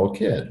 15-year-old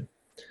kid.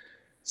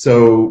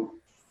 So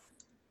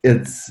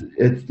it's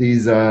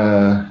these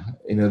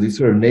these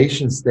sort of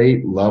nation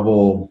state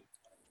level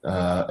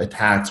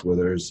attacks where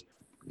there's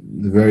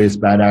the various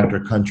bad actor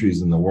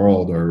countries in the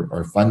world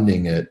are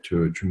funding it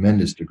to a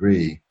tremendous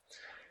degree.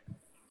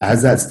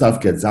 As that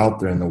stuff gets out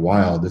there in the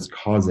wild, it's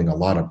causing a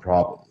lot of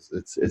problems.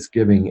 It's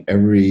giving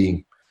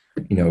every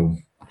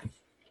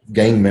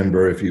gang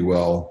member, if you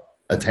will,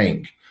 a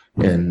tank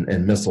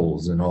and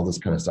missiles and all this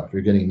kind of stuff.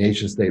 You're getting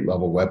nation state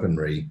level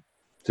weaponry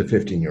to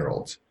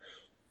 15-year-olds.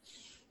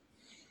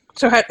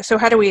 So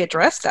how do we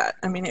address that?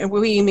 I mean,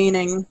 we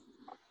meaning,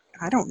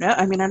 I don't know.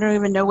 I mean, I don't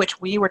even know which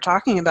we were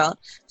talking about.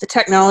 The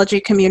technology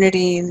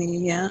community,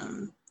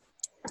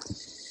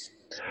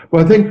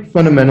 Well, I think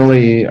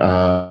fundamentally,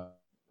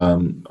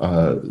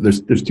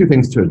 there's two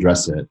things to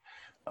address it.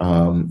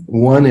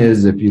 One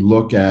is if you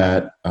look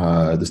at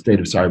the state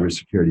of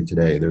cybersecurity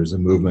today, there's a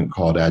movement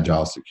called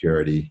Agile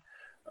Security,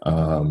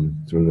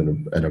 sort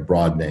of at a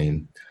broad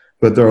name.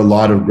 But there are a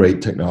lot of great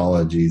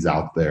technologies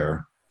out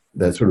there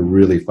that sort of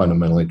really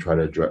fundamentally try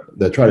to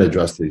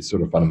address these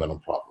sort of fundamental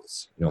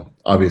problems.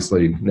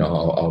 Obviously,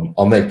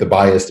 I'll make the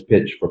biased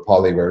pitch for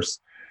Polyverse,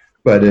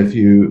 but if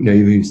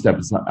you step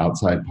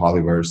outside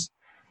Polyverse,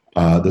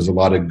 there's a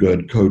lot of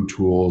good code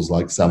tools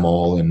like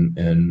SEML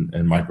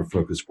and Micro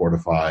Focus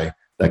Fortify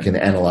that can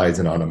analyze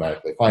and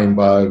automatically find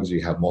bugs.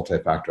 You have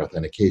multi-factor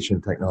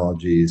authentication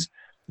technologies.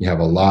 You have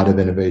a lot of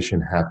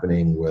innovation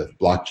happening with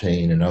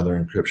blockchain and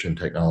other encryption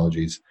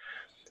technologies.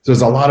 So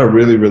there's a lot of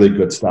really, really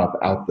good stuff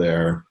out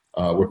there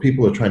where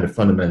people are trying to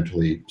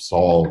fundamentally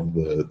solve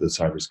the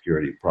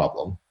cybersecurity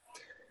problem.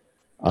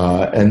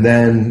 And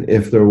then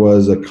if there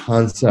was a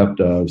concept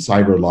of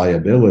cyber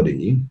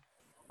liability,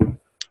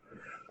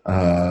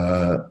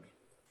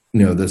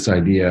 this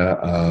idea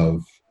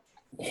of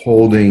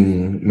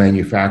holding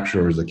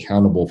manufacturers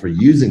accountable for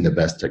using the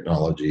best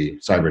technology,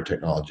 cyber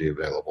technology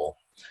available,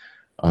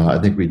 I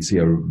think we'd see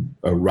a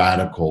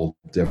radical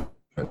difference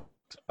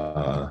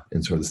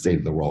in sort of the state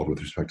of the world with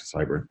respect to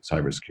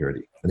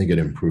cybersecurity. I think it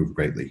improved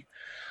greatly.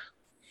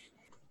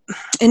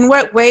 In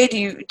what way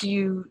do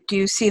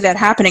you see that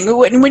happening?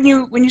 When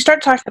you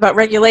start talking about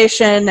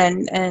regulation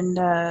and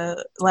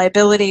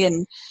liability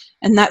and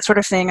that sort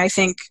of thing, I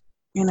think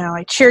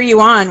I cheer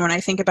you on when I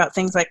think about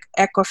things like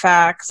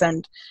Equifax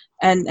and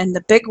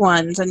the big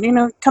ones,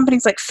 and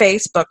companies like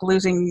Facebook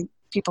losing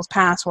people's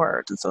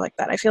passwords and stuff like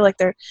that. I feel like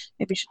there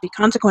maybe should be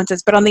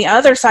consequences. But on the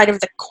other side of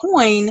the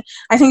coin,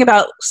 I think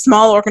about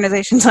small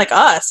organizations like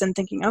us and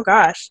thinking, oh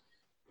gosh,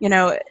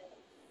 a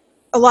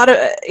lot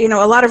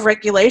of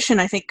regulation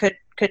I think could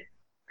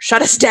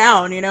shut us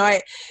down.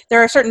 There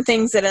are certain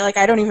things that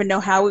I don't even know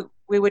how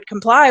we would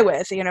comply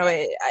with.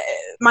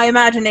 My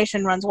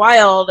imagination runs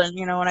wild, and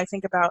when I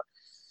think about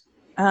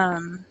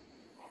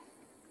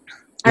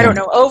I don't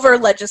know, over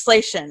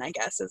legislation, I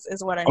guess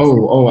is what I'm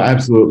saying. Oh,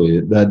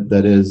 absolutely.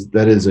 That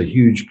is a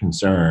huge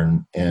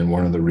concern, and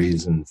one of the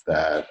reasons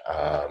that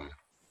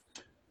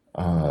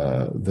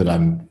that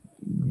I'm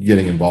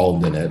getting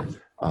involved in it,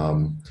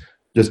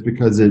 just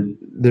because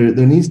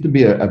there needs to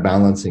be a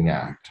balancing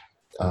act.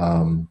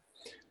 Let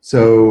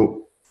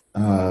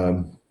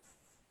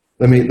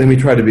me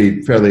try to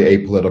be fairly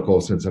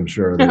apolitical, since I'm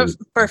sure there's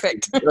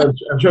perfect.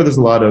 I'm sure there's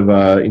a lot of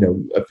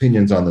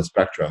opinions on the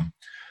spectrum.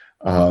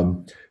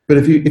 But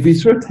if you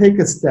sort of take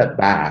a step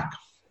back,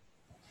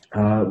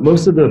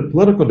 most of the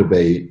political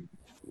debate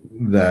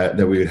that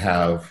we would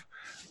have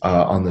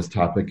on this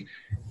topic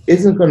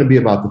isn't going to be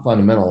about the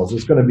fundamentals.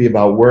 It's going to be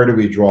about where do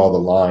we draw the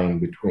line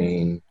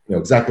between,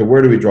 exactly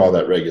where do we draw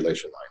that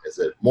regulation line? Is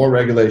it more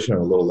regulation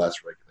or a little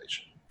less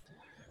regulation?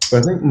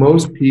 But I think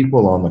most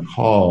people on the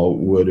call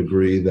would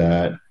agree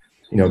that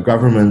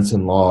governments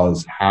and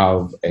laws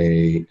have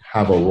a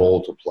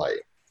role to play.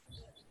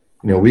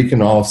 We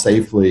can all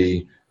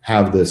safely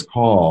have this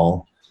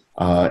call,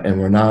 and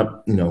we're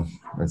not,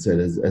 I said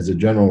as a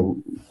general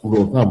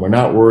rule of thumb, we're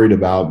not worried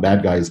about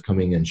bad guys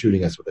coming and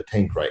shooting us with a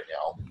tank right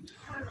now.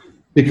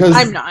 Because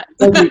I'm not.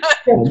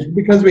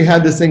 because we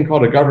had this thing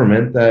called a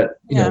government that,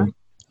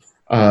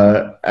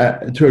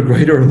 to a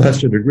greater or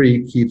lesser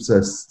degree, keeps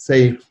us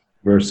safe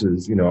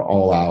versus,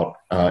 all out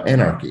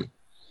anarchy.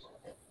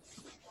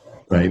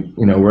 right?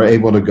 We're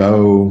able to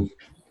go,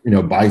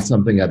 buy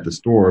something at the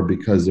store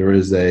because there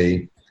is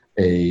a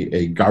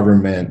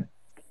government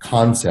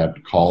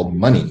concept called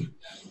money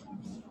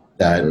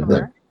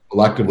that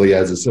collectively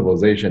as a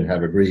civilization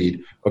have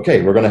agreed,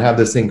 okay, we're going to have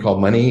this thing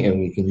called money and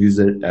we can use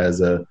it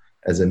as a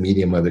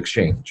medium of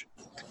exchange.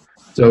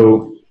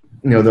 So,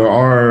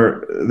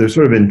 there's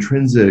sort of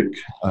intrinsic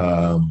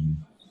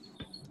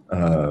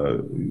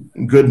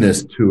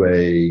goodness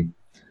to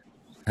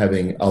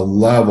having a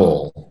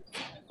level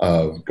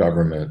of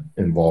government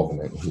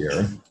involvement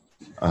here.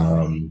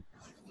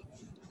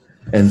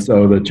 And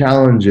so the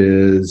challenge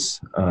is,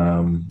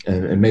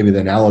 and maybe the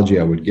analogy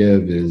I would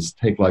give is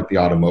take like the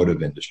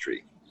automotive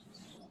industry.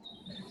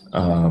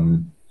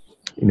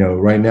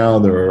 Right now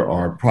there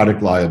are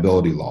product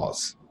liability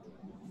laws.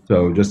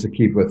 So just to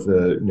keep with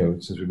the,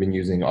 since we've been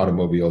using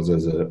automobiles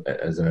as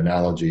an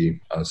analogy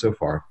so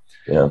far,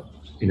 yeah.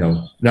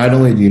 Not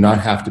only do you not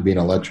have to be an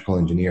electrical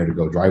engineer to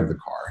go drive the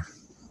car,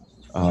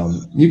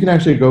 you can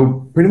actually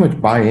go pretty much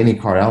buy any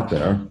car out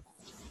there,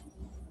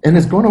 and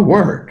it's going to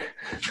work.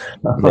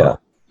 Yeah.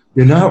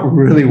 You're not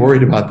really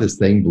worried about this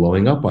thing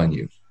blowing up on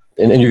you,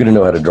 and you're going to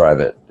know how to drive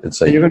it. And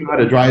you're going to know how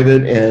to drive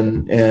it,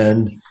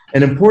 and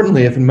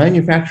importantly, if a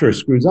manufacturer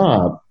screws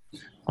up,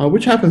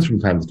 which happens from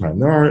time to time,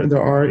 there are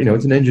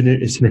it's an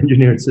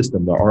engineered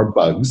system. There are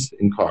bugs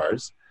in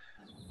cars,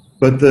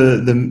 but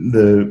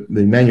the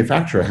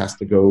manufacturer has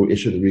to go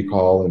issue the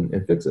recall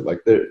and fix it.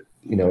 Like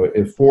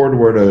if Ford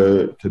were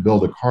to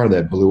build a car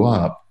that blew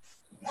up,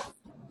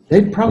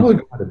 they'd probably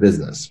go out of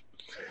business.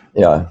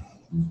 Yeah,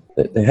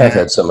 they have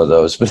had some of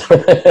those, but you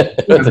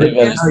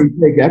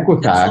take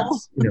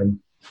Equifax.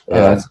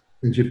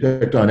 Since you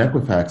picked on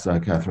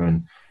Equifax,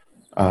 Catherine.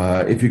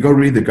 If you go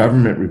read the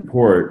government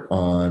report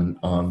on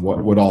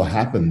what all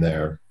happened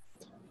there,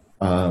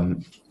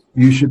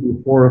 you should be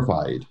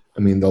horrified. I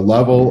mean, the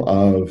level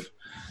of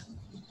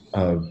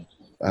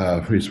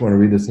if you just want to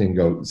read this thing and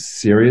go,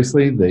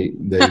 seriously, they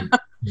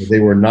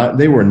were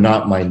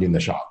not minding the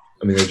shop.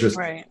 I mean, there's just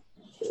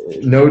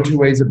no two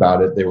ways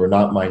about it. They were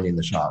not minding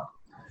the shop.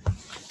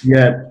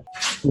 Yet,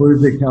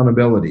 where's the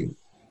accountability,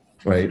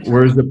 right?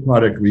 Where's the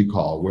product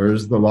recall?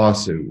 Where's the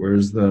lawsuit?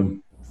 Where's the...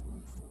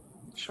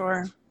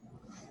 Sure.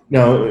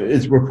 Now,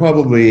 we're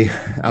probably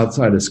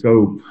outside of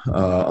scope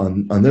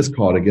on this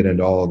call to get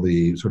into all of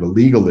the sort of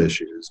legal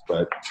issues,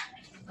 but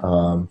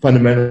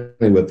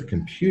fundamentally with the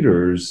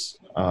computers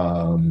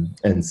and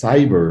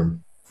cyber,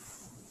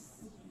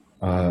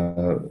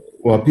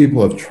 while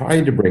people have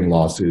tried to bring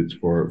lawsuits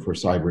for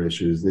cyber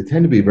issues, they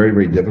tend to be very,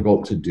 very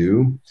difficult to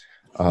do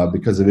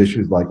because of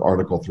issues like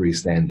Article 3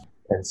 standing.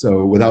 And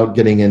so without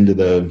getting into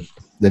the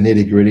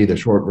nitty-gritty, the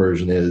short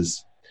version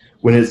is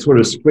when it's sort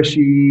of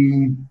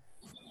squishy,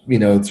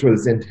 it's sort of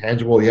this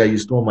intangible, yeah, you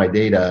stole my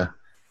data,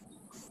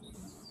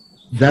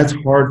 that's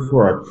hard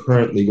for our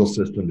current legal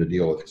system to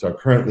deal with, because our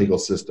current legal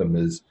system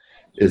is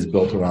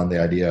built around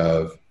the idea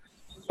of,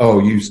 oh,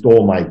 you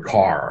stole my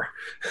car.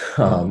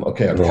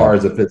 Okay, a car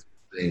is a physical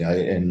thing,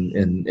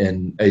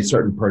 and a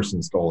certain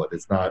person stole it.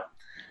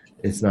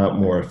 It's not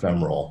more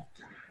ephemeral.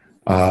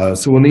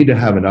 So we'll need to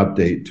have an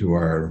update to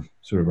our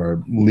sort of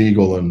our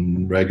legal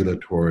and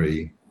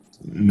regulatory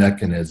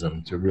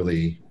mechanism to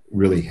really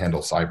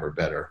handle cyber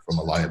better from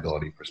a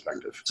liability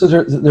perspective. So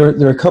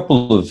there are a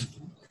couple of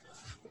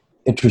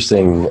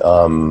interesting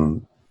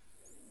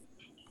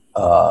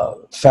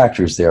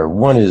factors there.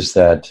 One is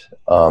that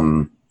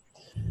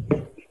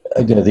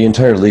again, the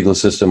entire legal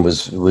system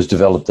was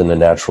developed in the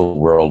natural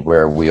world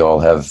where we all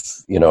have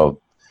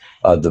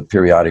the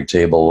periodic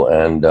table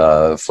and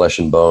flesh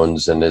and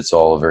bones, and it's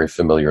all a very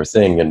familiar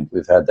thing, and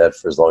we've had that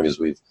for as long as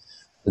we've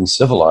been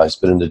civilized.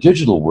 But in the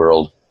digital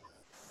world,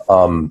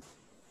 we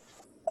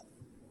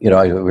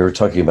were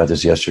talking about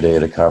this yesterday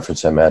at a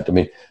conference I'm at. I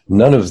mean,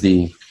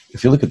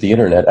 if you look at the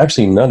internet,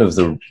 actually none of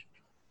the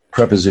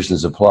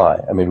prepositions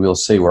apply. I mean, we'll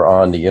say we're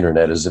on the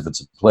internet as if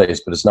it's a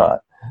place, but it's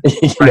not.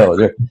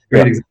 They're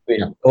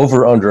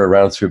over, under,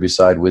 around, through,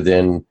 beside,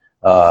 within.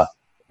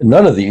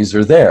 None of these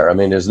are there. I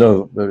mean, there's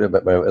no,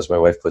 as my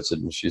wife puts it,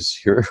 and she's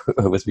here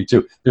with me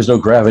too, there's no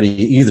gravity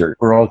either.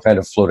 We're all kind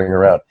of floating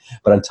around.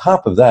 But on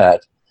top of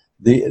that,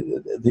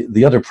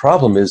 the other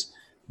problem is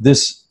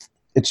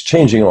it's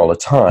changing all the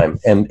time.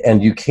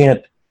 And you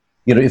can't,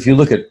 if you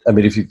look at,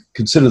 if you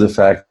consider the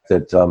fact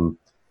that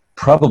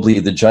probably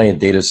the giant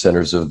data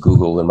centers of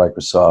Google and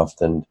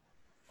Microsoft and,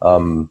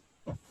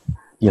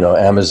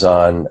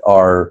 Amazon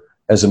are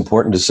as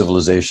important to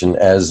civilization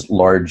as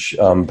large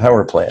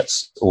power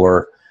plants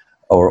or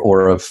a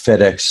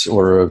FedEx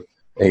or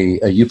a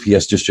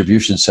UPS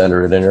distribution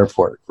center at an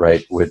airport,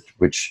 right?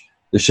 Which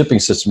the shipping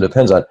system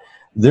depends on.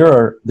 There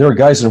are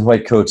guys in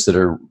white coats that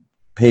are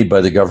paid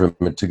by the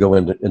government to go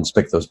in to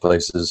inspect those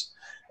places,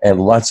 and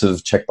lots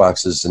of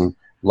checkboxes and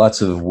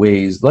lots of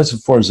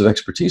forms of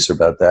expertise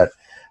about that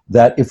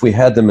if we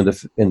had them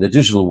in the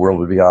digital world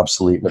would be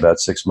obsolete in about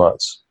 6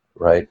 months,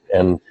 right?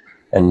 And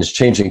it's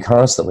changing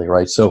constantly,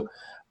 right? So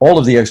all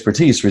of the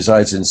expertise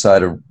resides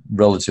inside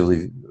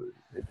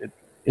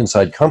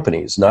inside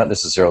companies, not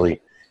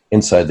necessarily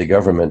inside the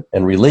government.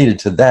 And related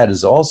to that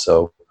is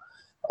also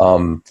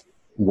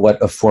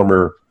what a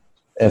former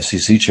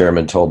FCC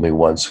chairman told me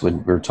once when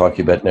we were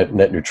talking about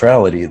net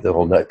neutrality, the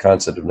whole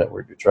concept of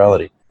network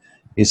neutrality.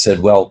 He said,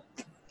 well,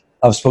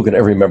 I've spoken to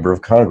every member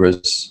of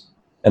Congress,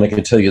 and I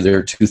can tell you there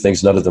are two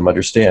things none of them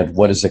understand.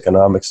 One is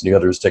economics, and the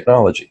other is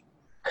technology.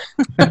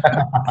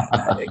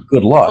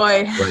 Good luck.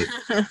 Boy.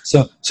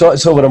 So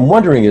what I'm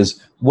wondering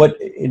is, what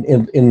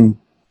in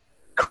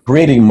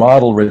creating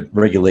model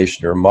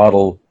regulation or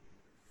model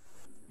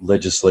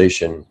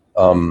legislation,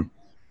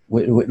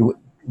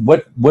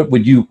 what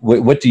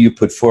do you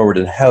put forward,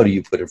 and how do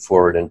you put it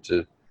forward,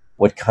 into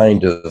what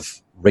kind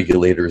of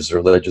regulators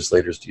or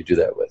legislators do you do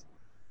that with?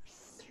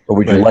 Or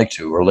would you like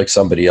to, or like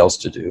somebody else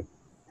to do?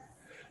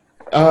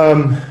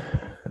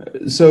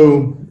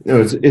 So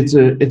it's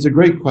a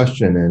great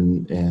question,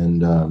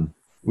 and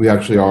we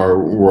actually are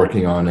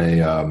working on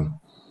a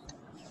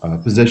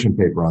position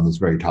paper on this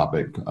very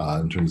topic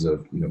in terms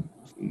of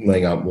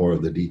laying out more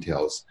of the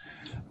details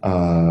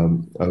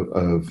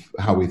of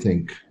how we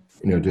think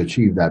to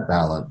achieve that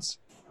balance.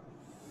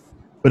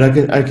 But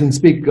I can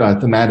speak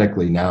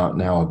thematically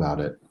now about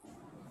it,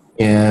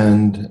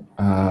 and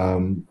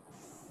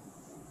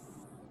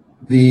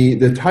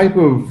the type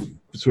of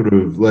sort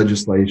of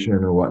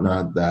legislation or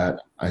whatnot that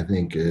I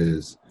think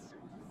is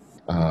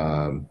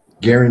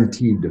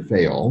guaranteed to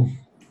fail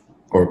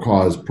or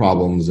cause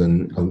problems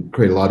and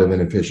create a lot of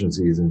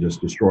inefficiencies and just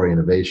destroy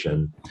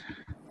innovation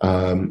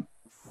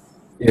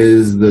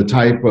is the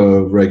type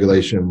of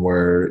regulation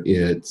where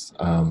it's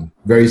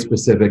very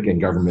specific and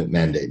government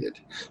mandated.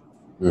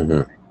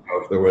 Mm-hmm.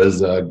 If there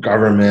was a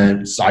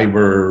government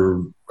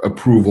cyber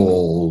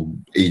approval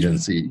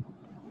agency,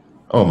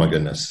 oh my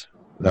goodness,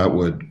 that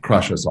would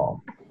crush us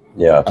all.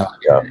 Yeah,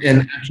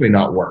 and actually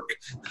not work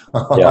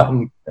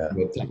from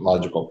a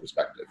technological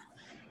perspective.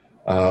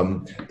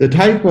 The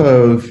type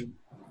of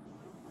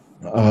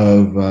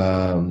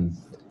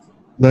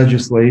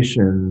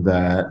legislation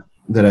that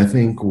I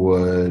think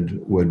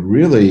would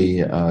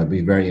really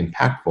be very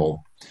impactful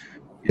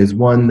is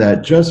one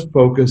that just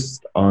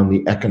focused on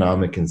the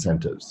economic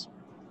incentives.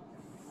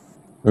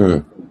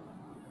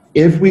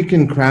 If we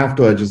can craft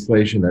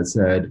legislation that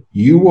said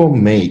you will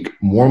make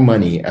more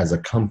money as a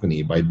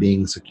company by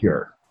being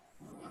secure.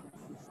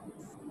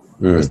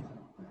 Let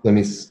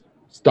me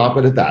stop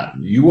it at that.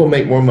 You will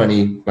make more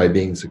money by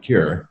being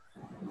secure.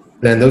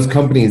 Then those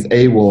companies,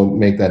 A, will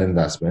make that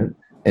investment,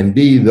 and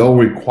B, they'll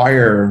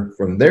require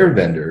from their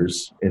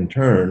vendors in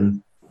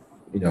turn,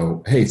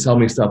 hey, sell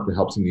me stuff that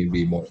helps me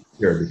be more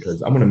secure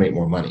because I'm going to make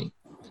more money.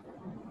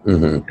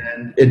 Mm-hmm.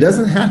 And it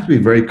doesn't have to be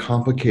very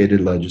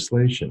complicated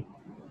legislation.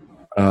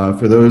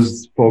 For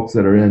those folks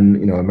that are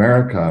in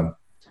America,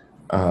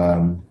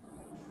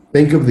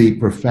 think of the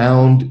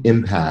profound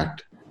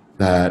impact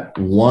that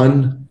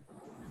one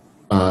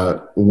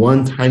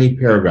tiny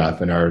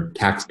paragraph in our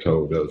tax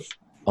code of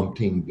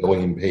umpteen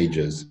billion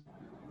pages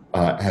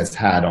has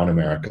had on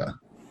America.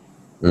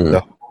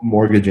 The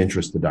mortgage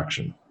interest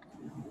deduction.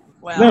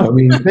 Wow. No, I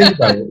mean, think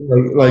about it.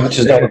 Which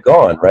is never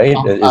gone, right?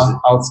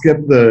 I'll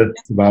skip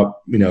it's about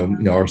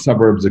are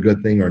suburbs a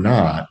good thing or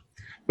not,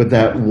 but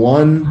that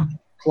one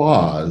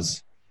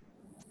clause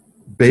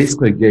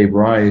basically gave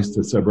rise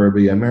to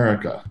suburbia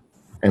America.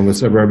 And with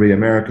suburbia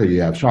America,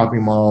 you have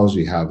shopping malls,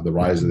 you have the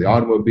rise of the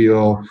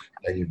automobile,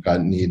 and you've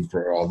got need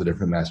for all the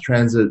different mass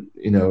transit,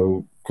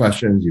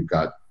 questions. You've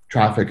got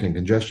traffic and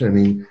congestion. I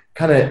mean,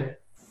 kind of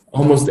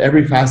almost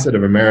every facet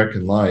of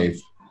American life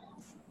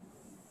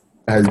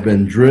has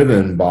been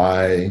driven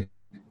by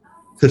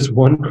this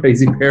one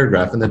crazy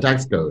paragraph in the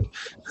tax code.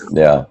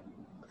 Yeah.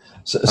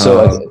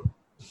 So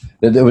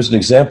there was an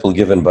example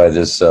given by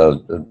this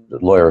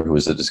lawyer who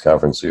was at this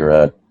conference we were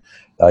at.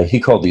 He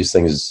called these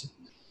things,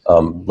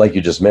 like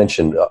you just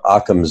mentioned,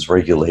 Occam's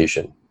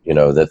regulation.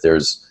 That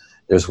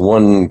there's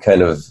one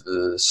kind of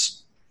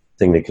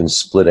thing that can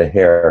split a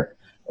hair.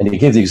 And he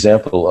gave the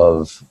example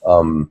of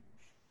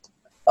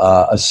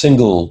a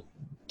single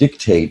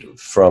dictate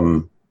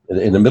from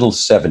in the middle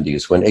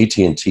 70s when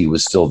AT&T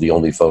was still the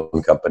only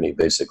phone company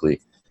basically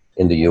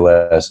in the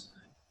US.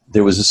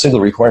 There was a single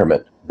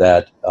requirement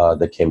that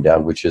came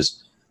down, which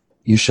is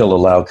you shall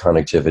allow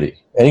connectivity.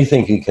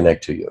 Anything can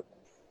connect to you.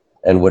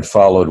 And what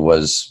followed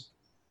was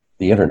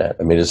the internet.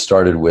 I mean, it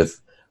started with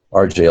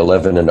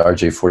RJ11 and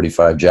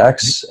RJ45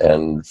 jacks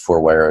and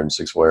 4-wire and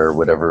 6-wire,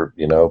 whatever,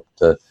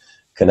 the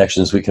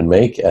connections we can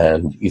make,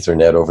 and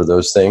Ethernet over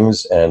those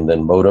things, and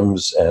then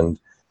modems, and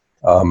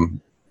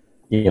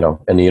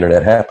and the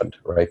internet happened,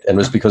 right? And it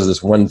was because of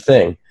this one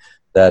thing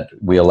that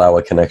we allow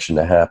a connection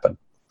to happen.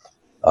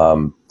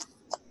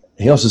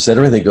 He also said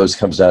everything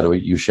comes down to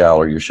you shall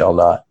or you shall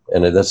not,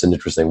 and that's an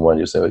interesting one.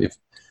 You say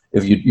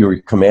if you're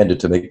commanded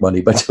to make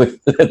money by doing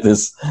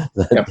this.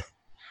 Yeah.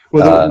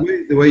 Well,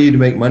 the way you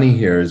make money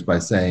here is by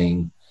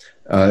saying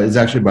is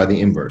actually by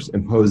the inverse,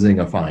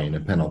 imposing a fine,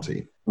 a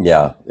penalty.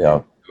 Yeah.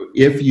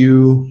 If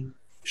you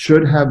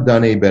should have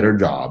done a better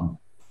job,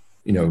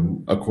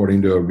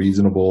 according to a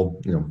reasonable,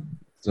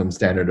 some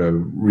standard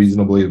of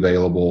reasonably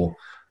available,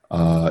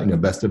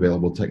 best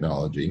available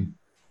technology,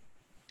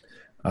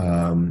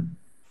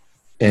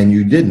 and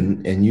you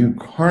didn't, and you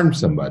harmed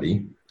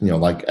somebody,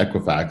 like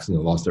Equifax,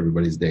 lost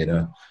everybody's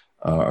data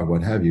or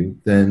what have you,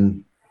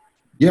 then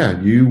yeah,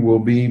 you will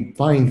be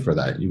fined for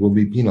that. You will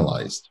be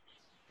penalized,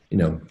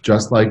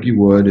 just like you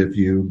would if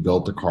you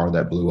built a car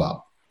that blew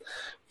up.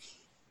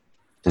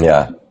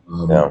 Yeah.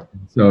 Yeah.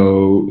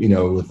 So,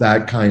 with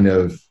that kind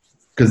of,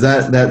 because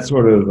that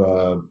sort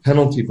of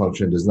penalty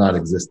function does not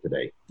exist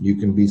today. You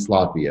can be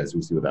sloppy, as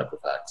we see with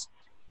Equifax,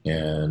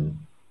 and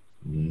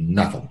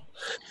nothing.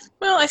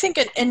 Well, I think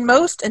in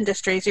most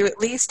industries, you at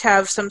least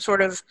have some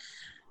sort of,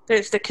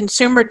 there's the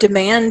consumer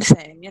demand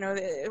thing.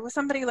 With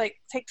somebody like,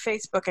 take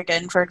Facebook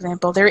again, for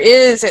example, there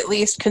is at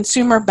least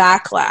consumer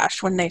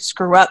backlash when they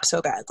screw up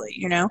so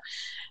badly,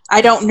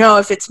 I don't know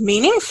if it's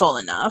meaningful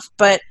enough,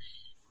 but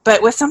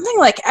with something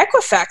like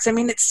Equifax, I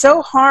mean, it's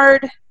so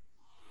hard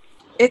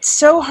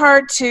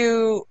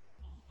to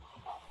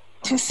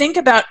think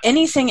about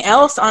anything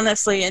else,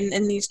 honestly,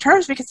 in these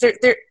terms, because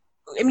they're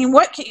I mean,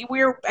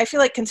 I feel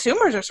like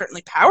consumers are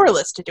certainly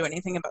powerless to do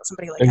anything about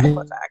somebody like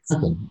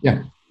Equifax.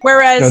 Yeah.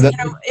 Whereas,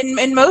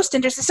 in most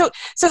industries, so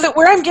that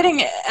where I'm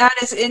getting at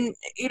is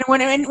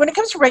when it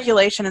comes to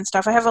regulation and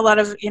stuff, I have a lot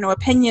of,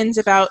 opinions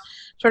about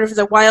sort of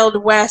the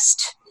Wild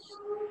West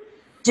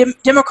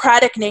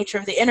democratic nature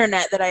of the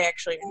internet that I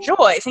actually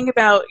enjoy. Think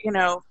about,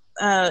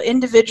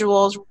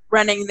 individuals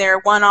running their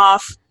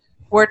one-off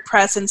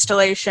WordPress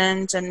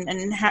installations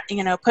and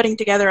putting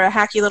together a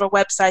hacky little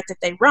website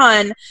that they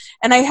run.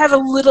 And I have a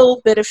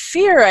little bit of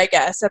fear, I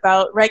guess,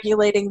 about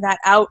regulating that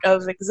out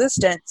of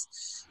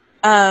existence.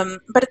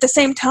 But at the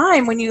same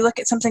time, when you look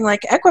at something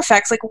like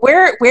Equifax, like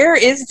where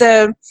is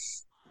the,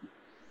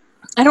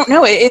 I don't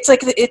know, it's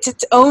like it's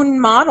its own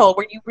model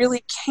where you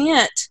really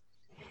can't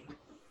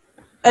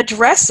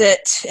address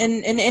it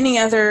in any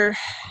other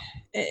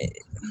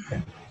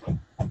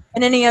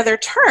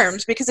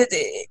terms, because it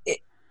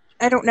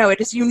I don't know, it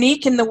is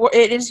unique in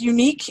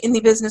the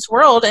business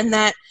world, and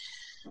that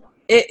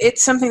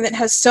it's something that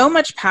has so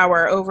much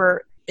power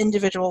over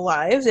individual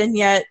lives, and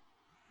yet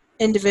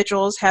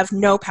individuals have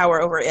no power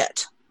over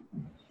it.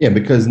 Yeah,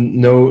 because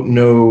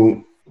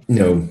most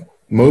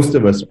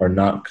of us are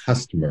not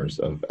customers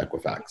of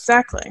Equifax.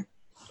 Exactly.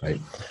 Right.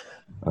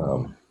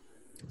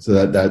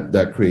 So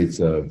that creates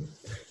a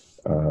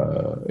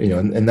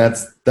and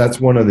that's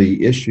one of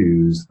the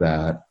issues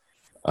that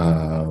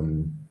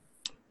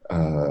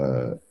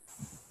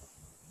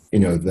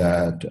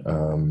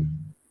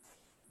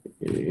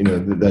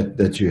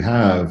that you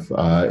have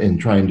in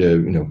trying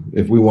to,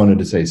 if we wanted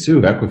to say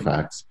sue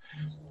Equifax,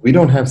 we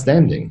don't have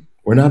standing.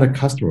 We're not a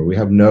customer. We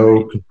have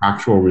no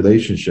contractual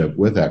relationship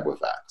with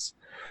Equifax.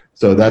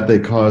 So that they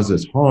cause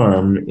us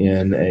harm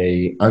in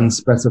a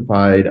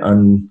unspecified,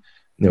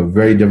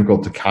 very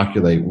difficult to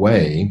calculate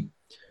way,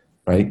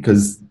 right?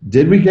 Because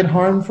did we get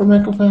harm from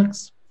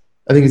Equifax?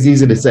 I think it's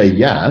easy to say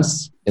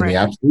yes in the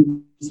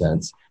absolute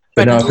sense.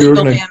 But now if we were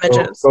going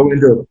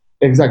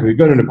to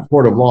go into a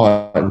court of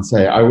law and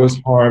say, I was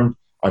harmed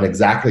on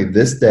exactly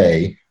this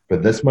day for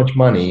this much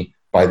money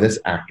by this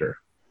actor,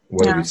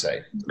 what do we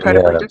say?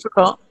 Incredibly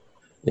difficult.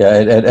 Yeah,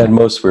 and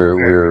most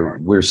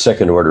we're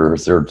second order or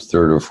third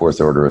or fourth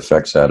order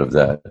effects out of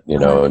that,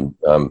 and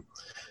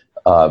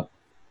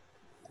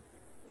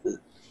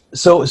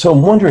so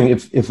I'm wondering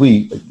if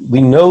we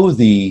know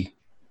the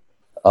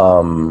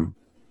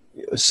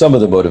some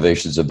of the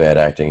motivations of bad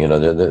acting.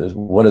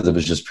 One of them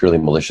is just purely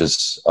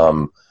malicious,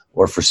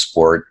 or for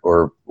sport,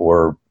 or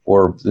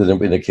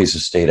in the case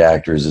of state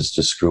actors, it's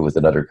to screw with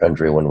another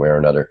country one way or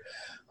another.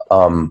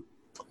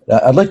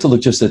 I'd like to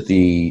look just at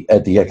the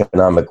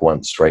economic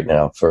ones right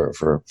now for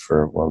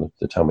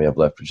the time we have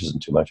left, which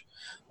isn't too much.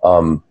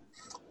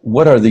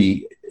 What are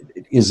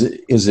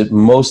is it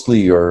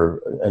mostly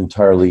or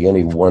entirely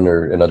any one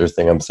or another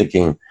thing? I'm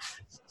thinking,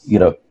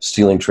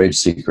 stealing trade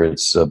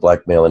secrets,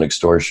 blackmail and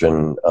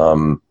extortion,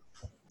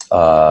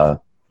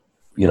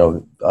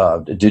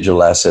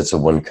 digital assets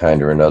of one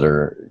kind or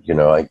another.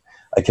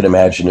 I can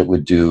imagine it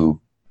would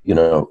do,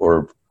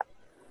 or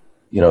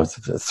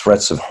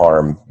threats of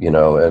harm,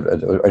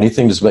 or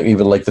anything, just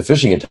even like the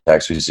phishing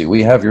attacks we see.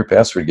 We have your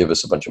password, give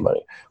us a bunch of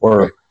money.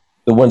 Or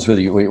the ones where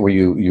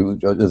you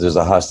there's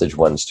the hostage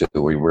ones too,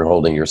 where we're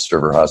holding your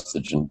server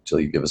hostage until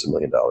you give us $1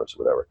 million or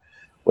whatever.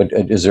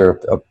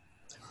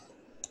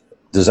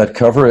 Does that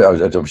cover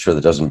it? I'm sure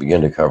that doesn't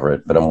begin to cover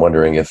it, but I'm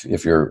wondering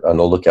if you're on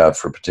the lookout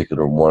for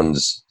particular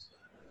ones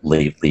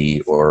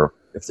lately, or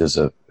if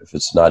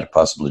it's not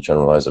possible to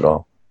generalize at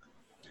all.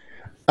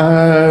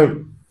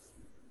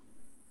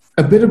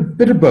 A bit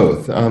of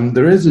both.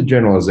 There is a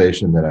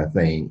generalization that I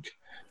think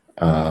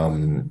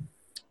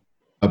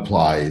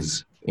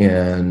applies,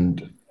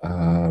 and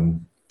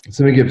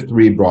so we give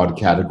 3 broad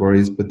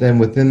categories, but then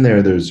within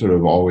there's sort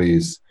of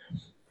always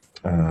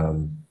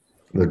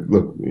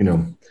look,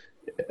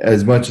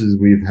 as much as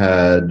we've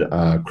had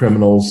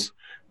criminals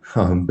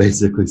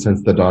basically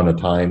since the dawn of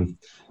time,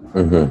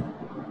 and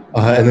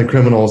the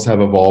criminals have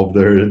evolved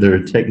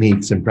their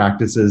techniques and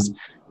practices.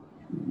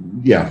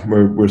 Yeah,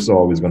 we're still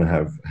always going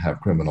to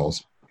have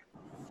criminals.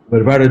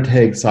 But if I were to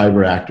take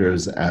cyber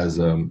actors as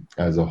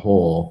a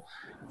whole,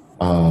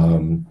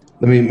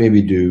 let me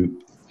maybe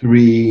do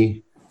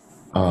three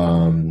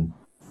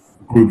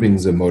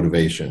groupings of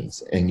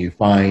motivations, and you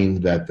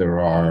find that there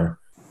are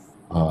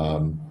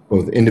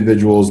both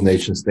individuals,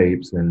 nation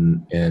states,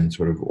 and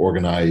sort of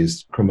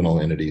organized criminal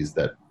entities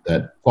that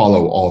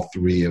follow all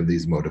three of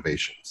these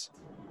motivations.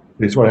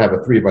 You sort of have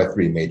a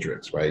 3x3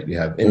 matrix, right? You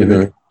have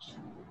individuals,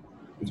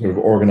 sort of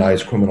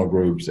organized criminal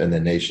groups, and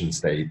then nation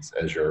states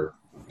as your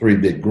three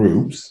big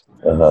groups.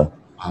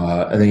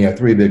 And then you have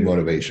three big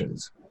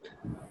motivations.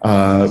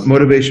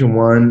 Motivation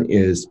one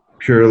is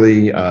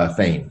purely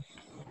fame.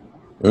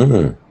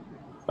 If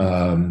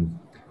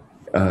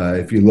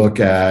you look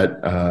at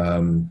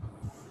a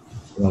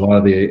lot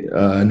of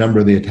a number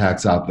of the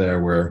attacks out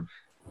there where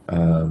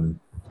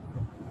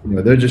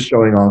they're just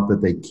showing off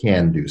that they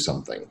can do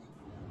something,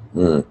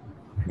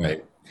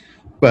 right?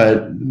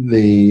 But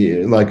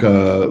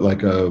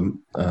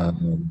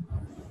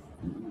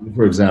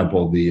for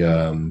example,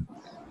 the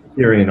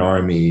Syrian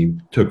army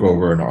took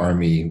over an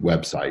army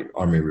website,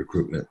 army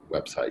recruitment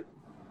website.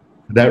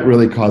 Did that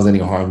really cause any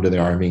harm to the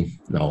army?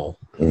 No.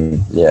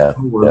 Yeah.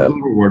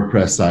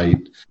 WordPress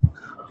site.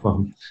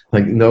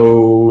 Like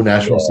no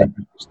national secrets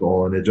were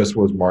stolen. It just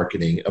was a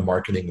marketing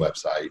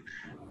website.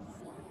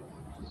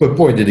 But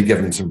boy, did it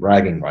give them some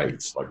bragging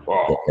rights. Like,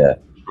 wow,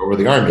 over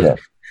the army.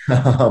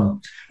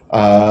 And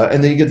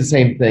then you get the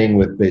same thing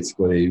with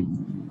basically,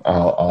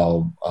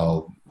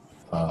 I'll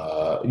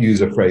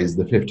use a phrase,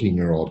 the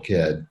 15-year-old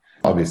kid.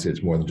 Obviously,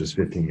 it's more than just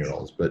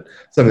 15-year-olds, but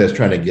somebody that's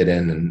trying to get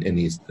in and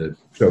needs to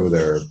show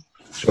their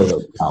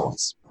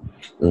talents.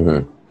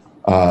 So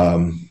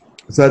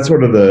that's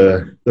sort of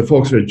the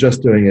folks who are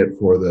just doing it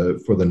for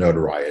the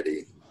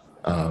notoriety,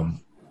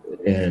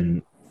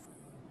 and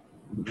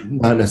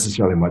not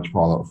necessarily much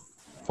follow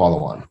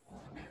on.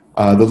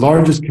 The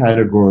largest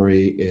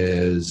category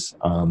is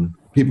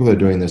people that are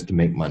doing this to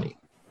make money.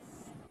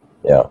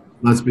 Yeah.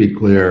 Let's be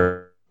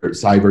clear,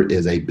 cyber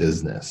is a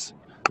business.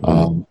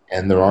 And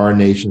there are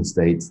nation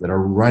states that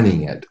are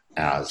running it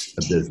as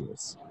a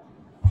business.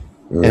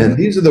 And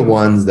these are the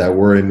ones that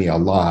worry me a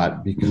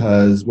lot,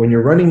 because if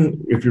you're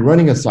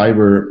running a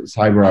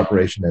cyber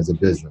operation as a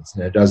business,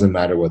 and it doesn't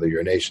matter whether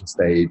you're a nation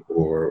state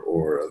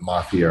or a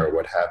mafia or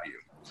what have you,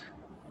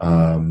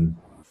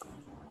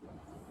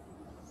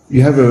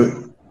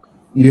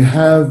 you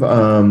have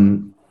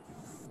an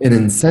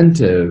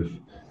incentive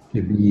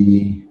to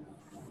be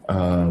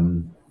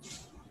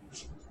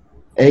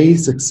A,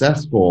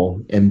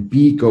 successful, and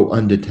B, go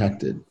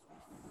undetected.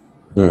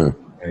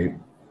 Right?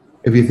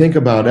 If you think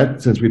about it,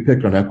 since we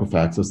picked on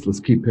Equifax, let's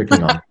keep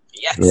picking on.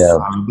 Yes. Yeah.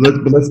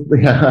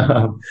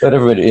 But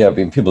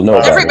everybody, people know.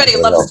 Everybody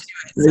loves to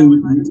do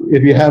it. So.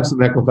 If you have some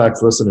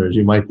Equifax listeners,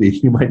 you might be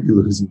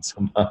losing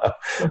some. But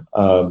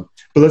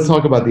let's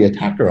talk about the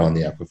attacker on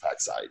the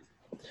Equifax side,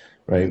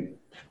 right?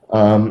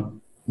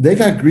 They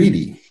got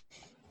greedy.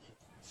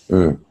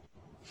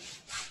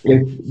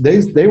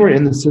 If they were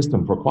in the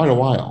system for quite a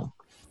while.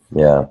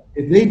 Yeah.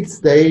 If they'd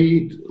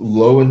stayed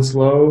low and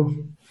slow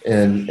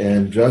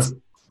and just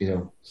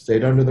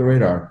stayed under the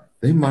radar,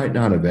 they might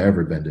not have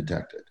ever been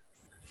detected.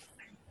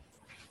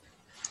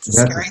 It's a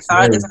scary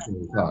thought, isn't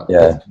it?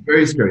 Yeah. It's a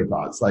very scary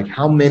thought. It's like,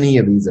 how many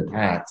of these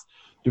attacks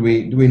do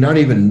we not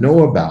even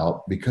know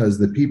about, because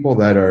the people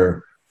that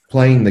are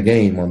playing the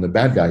game on the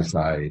bad guy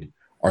side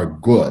are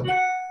good,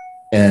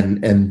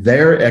 and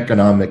their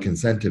economic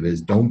incentive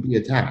is don't be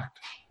attacked,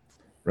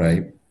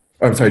 right?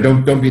 I'm sorry,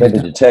 don't be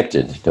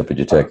detected. Don't be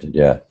detected.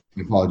 Yeah.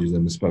 Apologies, I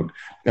misspoke.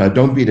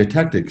 Don't be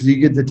detected, because you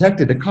get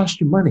detected, it costs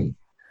you money,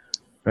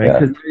 right?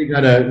 Because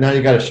now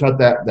you gotta shut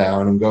that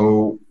down and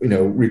go,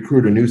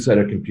 recruit a new set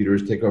of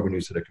computers, take over a new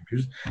set of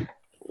computers.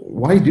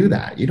 Why do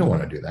that? You don't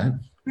want to do that.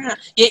 Yeah.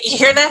 You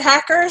hear that,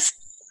 hackers?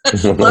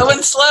 Low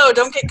and slow,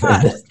 don't get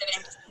caught. Just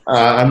kidding.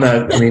 I'm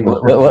not. I mean,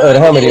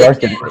 how many are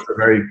getting? That's a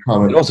very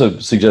common. It also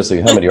suggests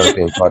how many are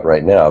being caught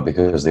right now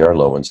because they are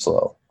low and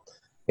slow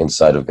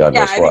inside of God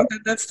knows what. Yeah, I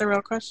think that's the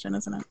real question,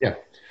 isn't it? Yeah.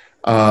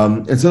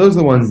 And so those are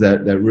the ones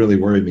that really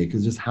worry me,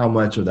 because just how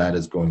much of that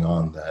is going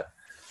on that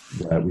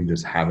we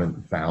just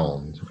haven't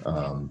found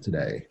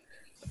today.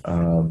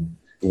 And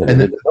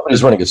then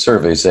somebody's running a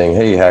survey saying,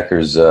 "Hey,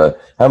 hackers,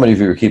 how many of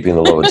you are keeping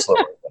the low and slow?"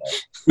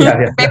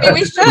 Yeah. Maybe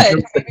we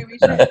should.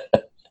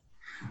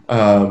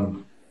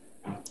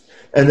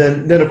 And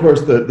then of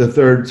course the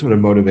third sort of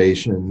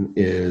motivation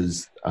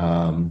is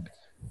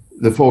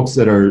the folks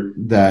that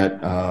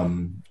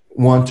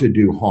want to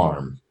do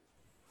harm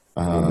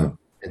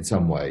in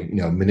some way,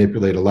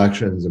 manipulate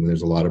elections. I mean,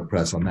 there's a lot of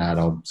press on that.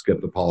 I'll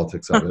skip the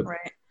politics of it.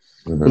 Right.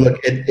 But look,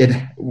 it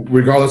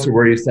regardless of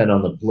where you stand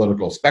on the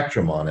political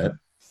spectrum on it,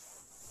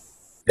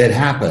 it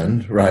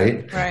happened,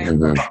 right? Right.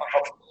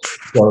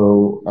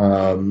 So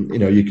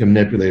you can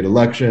manipulate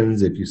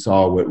elections. If you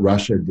saw what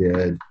Russia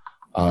did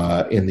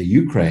in the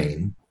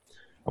Ukraine,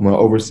 I'm going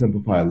to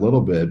oversimplify a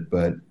little bit,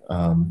 but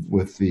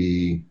with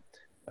the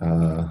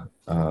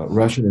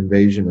Russian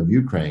invasion of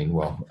Ukraine,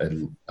 well,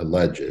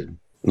 alleged.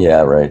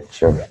 Yeah, right.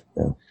 Sure.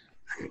 Yeah.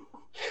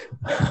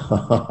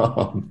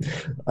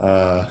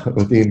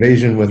 With the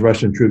invasion with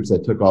Russian troops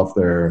that took off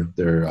their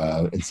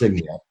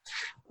insignia.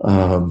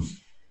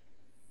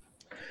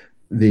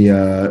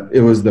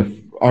 it was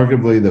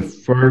arguably the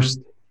first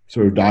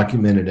sort of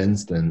documented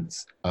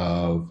instance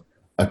of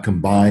a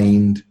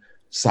combined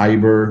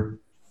cyber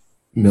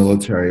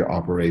military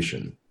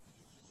operation.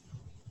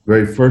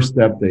 Very first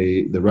step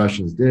the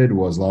Russians did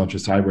was launch a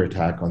cyber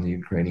attack on the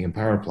Ukrainian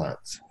power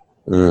plants,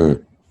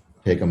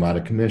 take them out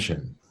of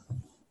commission.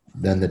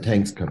 Then the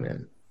tanks come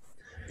in.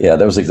 Yeah,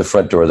 that was like the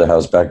front door of the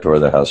house, back door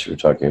of the house you were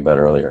talking about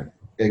earlier.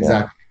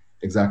 Exactly.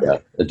 Yeah.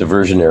 A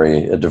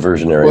diversionary. Well,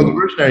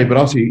 diversionary, but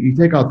also you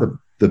take out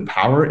the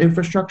power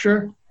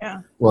infrastructure.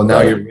 Yeah. Well,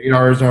 now your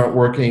radars aren't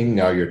working.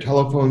 Now your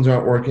telephones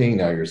aren't working.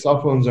 Now your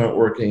cell phones aren't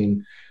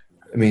working.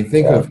 I mean,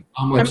 think of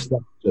how much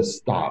stuff just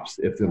stops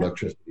if the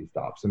electricity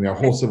stops. I mean, our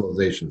whole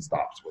civilization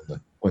stops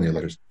when the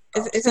electricity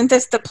stops. Isn't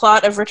this the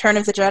plot of Return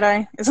of the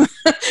Jedi?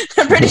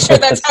 I'm pretty sure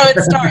that's how it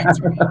starts.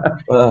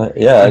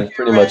 Yeah, it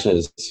pretty much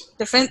is.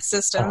 Defense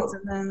systems,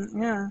 and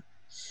then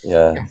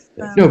Yeah.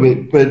 No,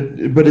 but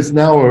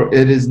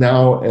it is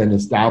now an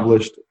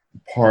established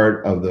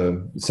part of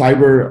the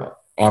cyber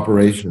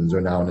operations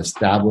are now an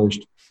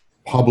established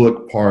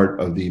public part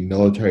of the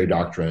military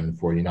doctrine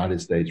for the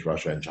United States,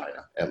 Russia, and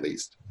China, at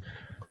least.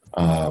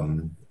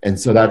 And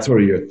so that's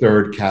sort of your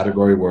third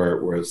category where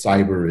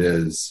cyber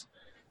is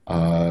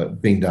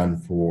being done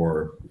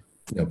for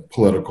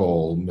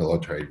political,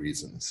 military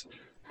reasons,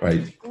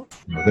 right?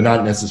 They're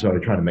not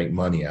necessarily trying to make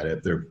money at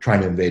it. They're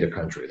trying to invade a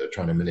country. They're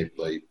trying to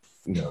manipulate,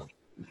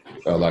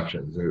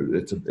 elections.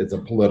 It's a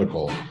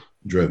political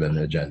driven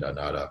agenda,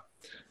 not a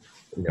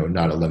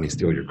let me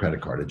steal your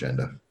credit card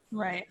agenda.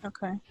 Right.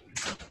 Okay.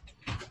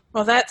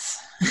 Well, that's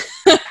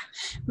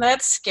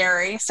that's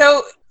scary.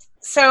 So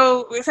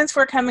since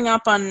we're coming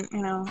up on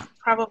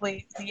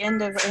probably the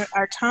end of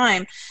our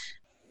time,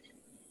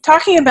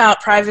 talking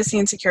about privacy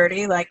and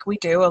security, like we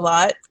do a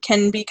lot,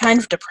 can be kind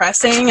of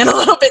depressing and a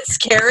little bit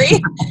scary.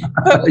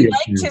 But we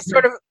like to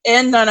sort of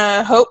end on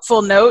a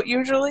hopeful note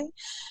usually.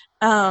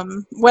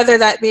 Whether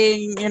that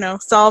being,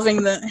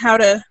 solving how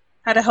to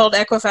hold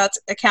Equifax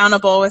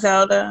accountable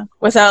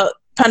without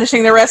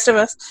punishing the rest of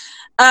us,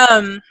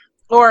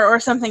 or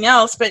something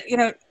else. But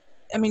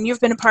you've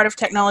been a part of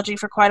technology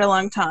for quite a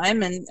long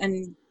time,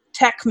 and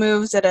tech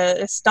moves at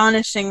an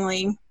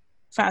astonishingly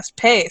fast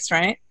pace,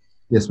 right?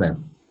 Yes,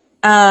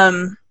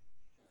 ma'am.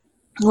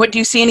 What do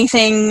you see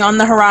anything on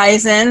the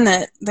horizon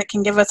that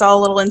can give us all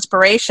a little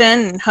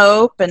inspiration and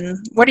hope?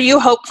 And what are you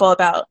hopeful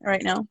about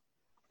right now?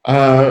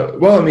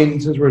 Well,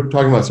 since we're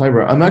talking about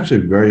cyber, I'm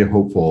actually very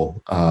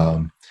hopeful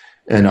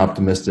and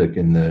optimistic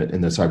in the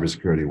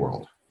cybersecurity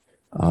world,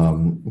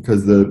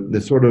 because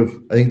the sort of,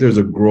 I think there's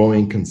a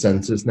growing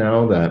consensus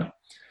now that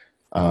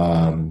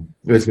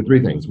basically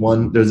three things.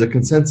 One, there's a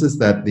consensus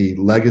that the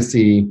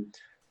legacy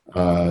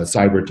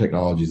cyber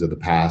technologies of the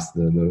past,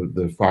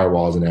 the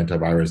firewalls and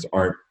antivirus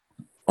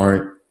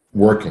aren't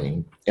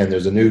working, and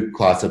there's a new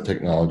class of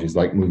technologies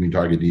like moving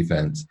target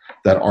defense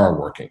that are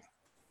working.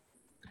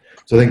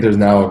 So I think there's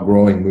now a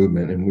growing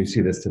movement, and we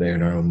see this today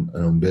in our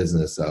own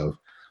business of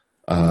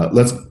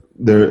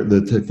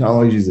the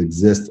technologies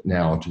exist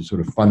now to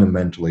sort of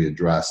fundamentally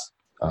address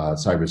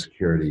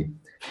cybersecurity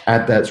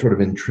at that sort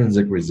of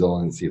intrinsic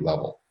resiliency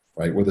level,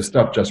 right, where the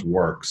stuff just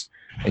works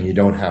and you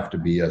don't have to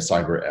be a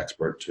cyber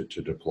expert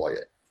to deploy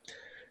it.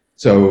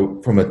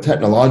 So from a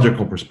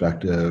technological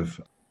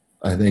perspective,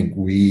 I think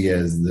we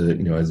as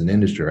an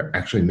industry are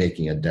actually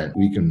making a dent.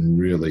 We can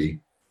really,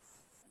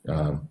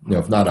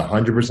 if not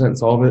 100%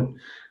 solve it,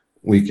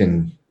 we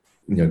can,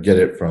 get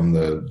it from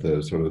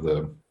the sort of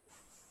the,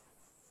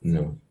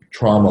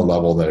 trauma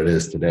level that it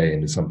is today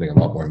into something a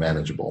lot more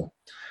manageable.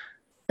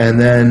 And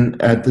then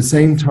at the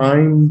same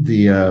time,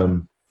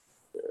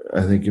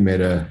 I think you made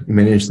an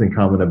interesting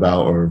comment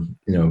about,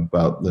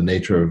 about the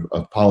nature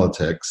of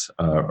politics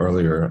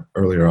earlier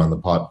on the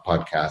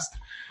podcast.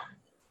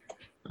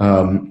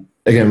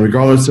 Again,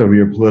 regardless of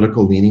your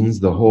political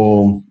leanings, the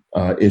whole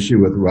issue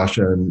with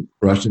Russian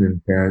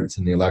interference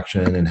in the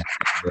election and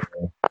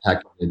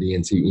hacking the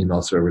DNC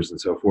email servers and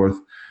so forth.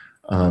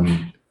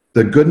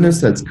 The goodness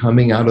that's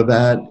coming out of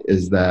that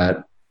is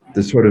that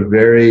the sort of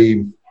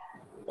very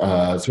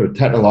sort of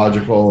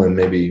technological and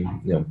maybe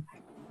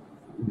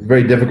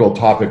very difficult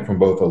topic from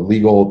both the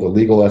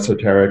legal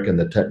esoteric and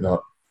the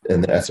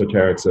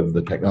esoterics of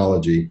the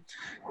technology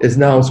is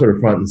now sort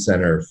of front and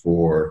center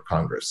for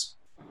Congress.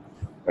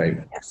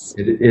 Right. Yes.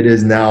 It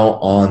is now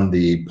on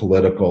the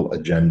political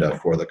agenda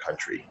for the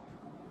country.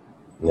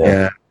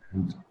 Yeah.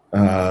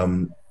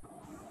 And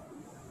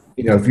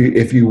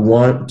if you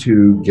want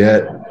to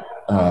get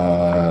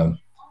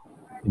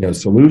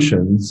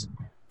solutions,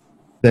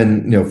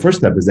 then first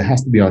step is it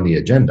has to be on the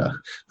agenda.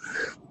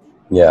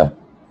 Yeah.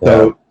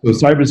 So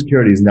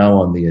cybersecurity is now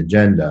on the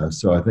agenda.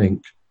 So I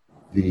think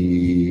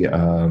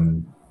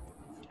and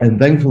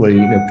thankfully,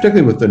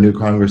 particularly with the new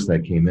Congress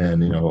that came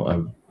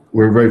in,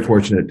 we're very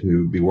fortunate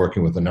to be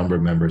working with a number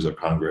of members of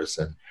Congress,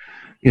 and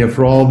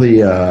for all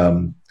the,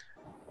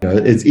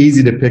 it's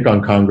easy to pick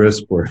on Congress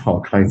for all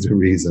kinds of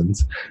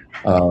reasons,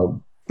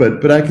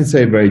 but I can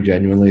say very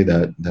genuinely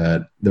that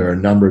there are a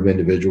number of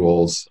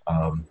individuals,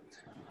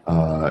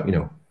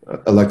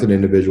 elected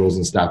individuals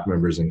and staff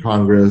members in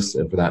Congress,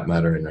 and for that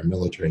matter, in our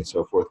military and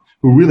so forth,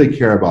 who really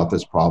care about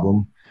this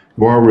problem,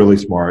 who are really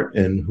smart,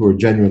 and who are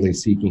genuinely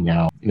seeking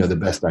out, the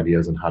best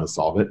ideas on how to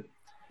solve it.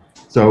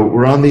 So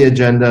we're on the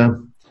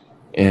agenda,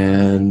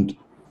 and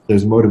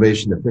there's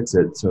motivation to fix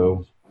it.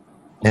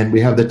 And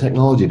we have the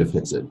technology to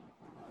fix it.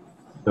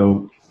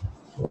 So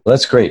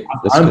that's great.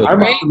 That's I'm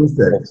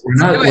optimistic.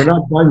 We're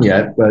not done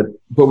yet,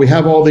 but we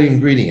have all the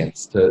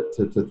ingredients to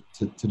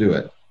do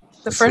it.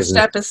 The first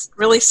step is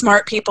really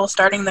smart people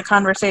starting the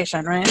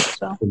conversation, right?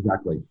 So.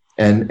 Exactly,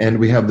 and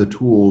we have the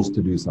tools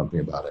to do something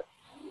about it.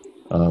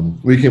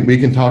 We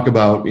can talk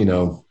about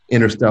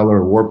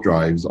interstellar warp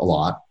drives a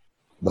lot,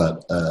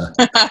 but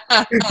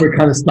we're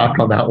kind of stuck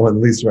on that one,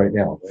 at least right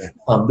now.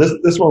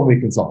 This one we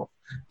can solve.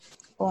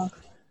 Cool.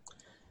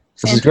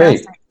 This is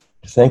great.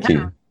 Thank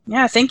you.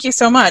 Yeah, thank you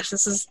so much.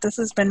 This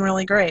has been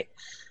really great.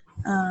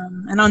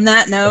 And on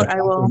that note,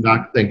 I will...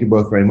 Thank you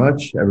both very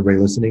much. Everybody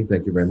listening,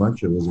 thank you very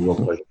much. It was a real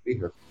pleasure to be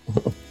here.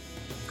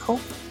 Cool.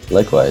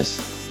 Likewise.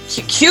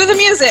 Cue the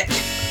music.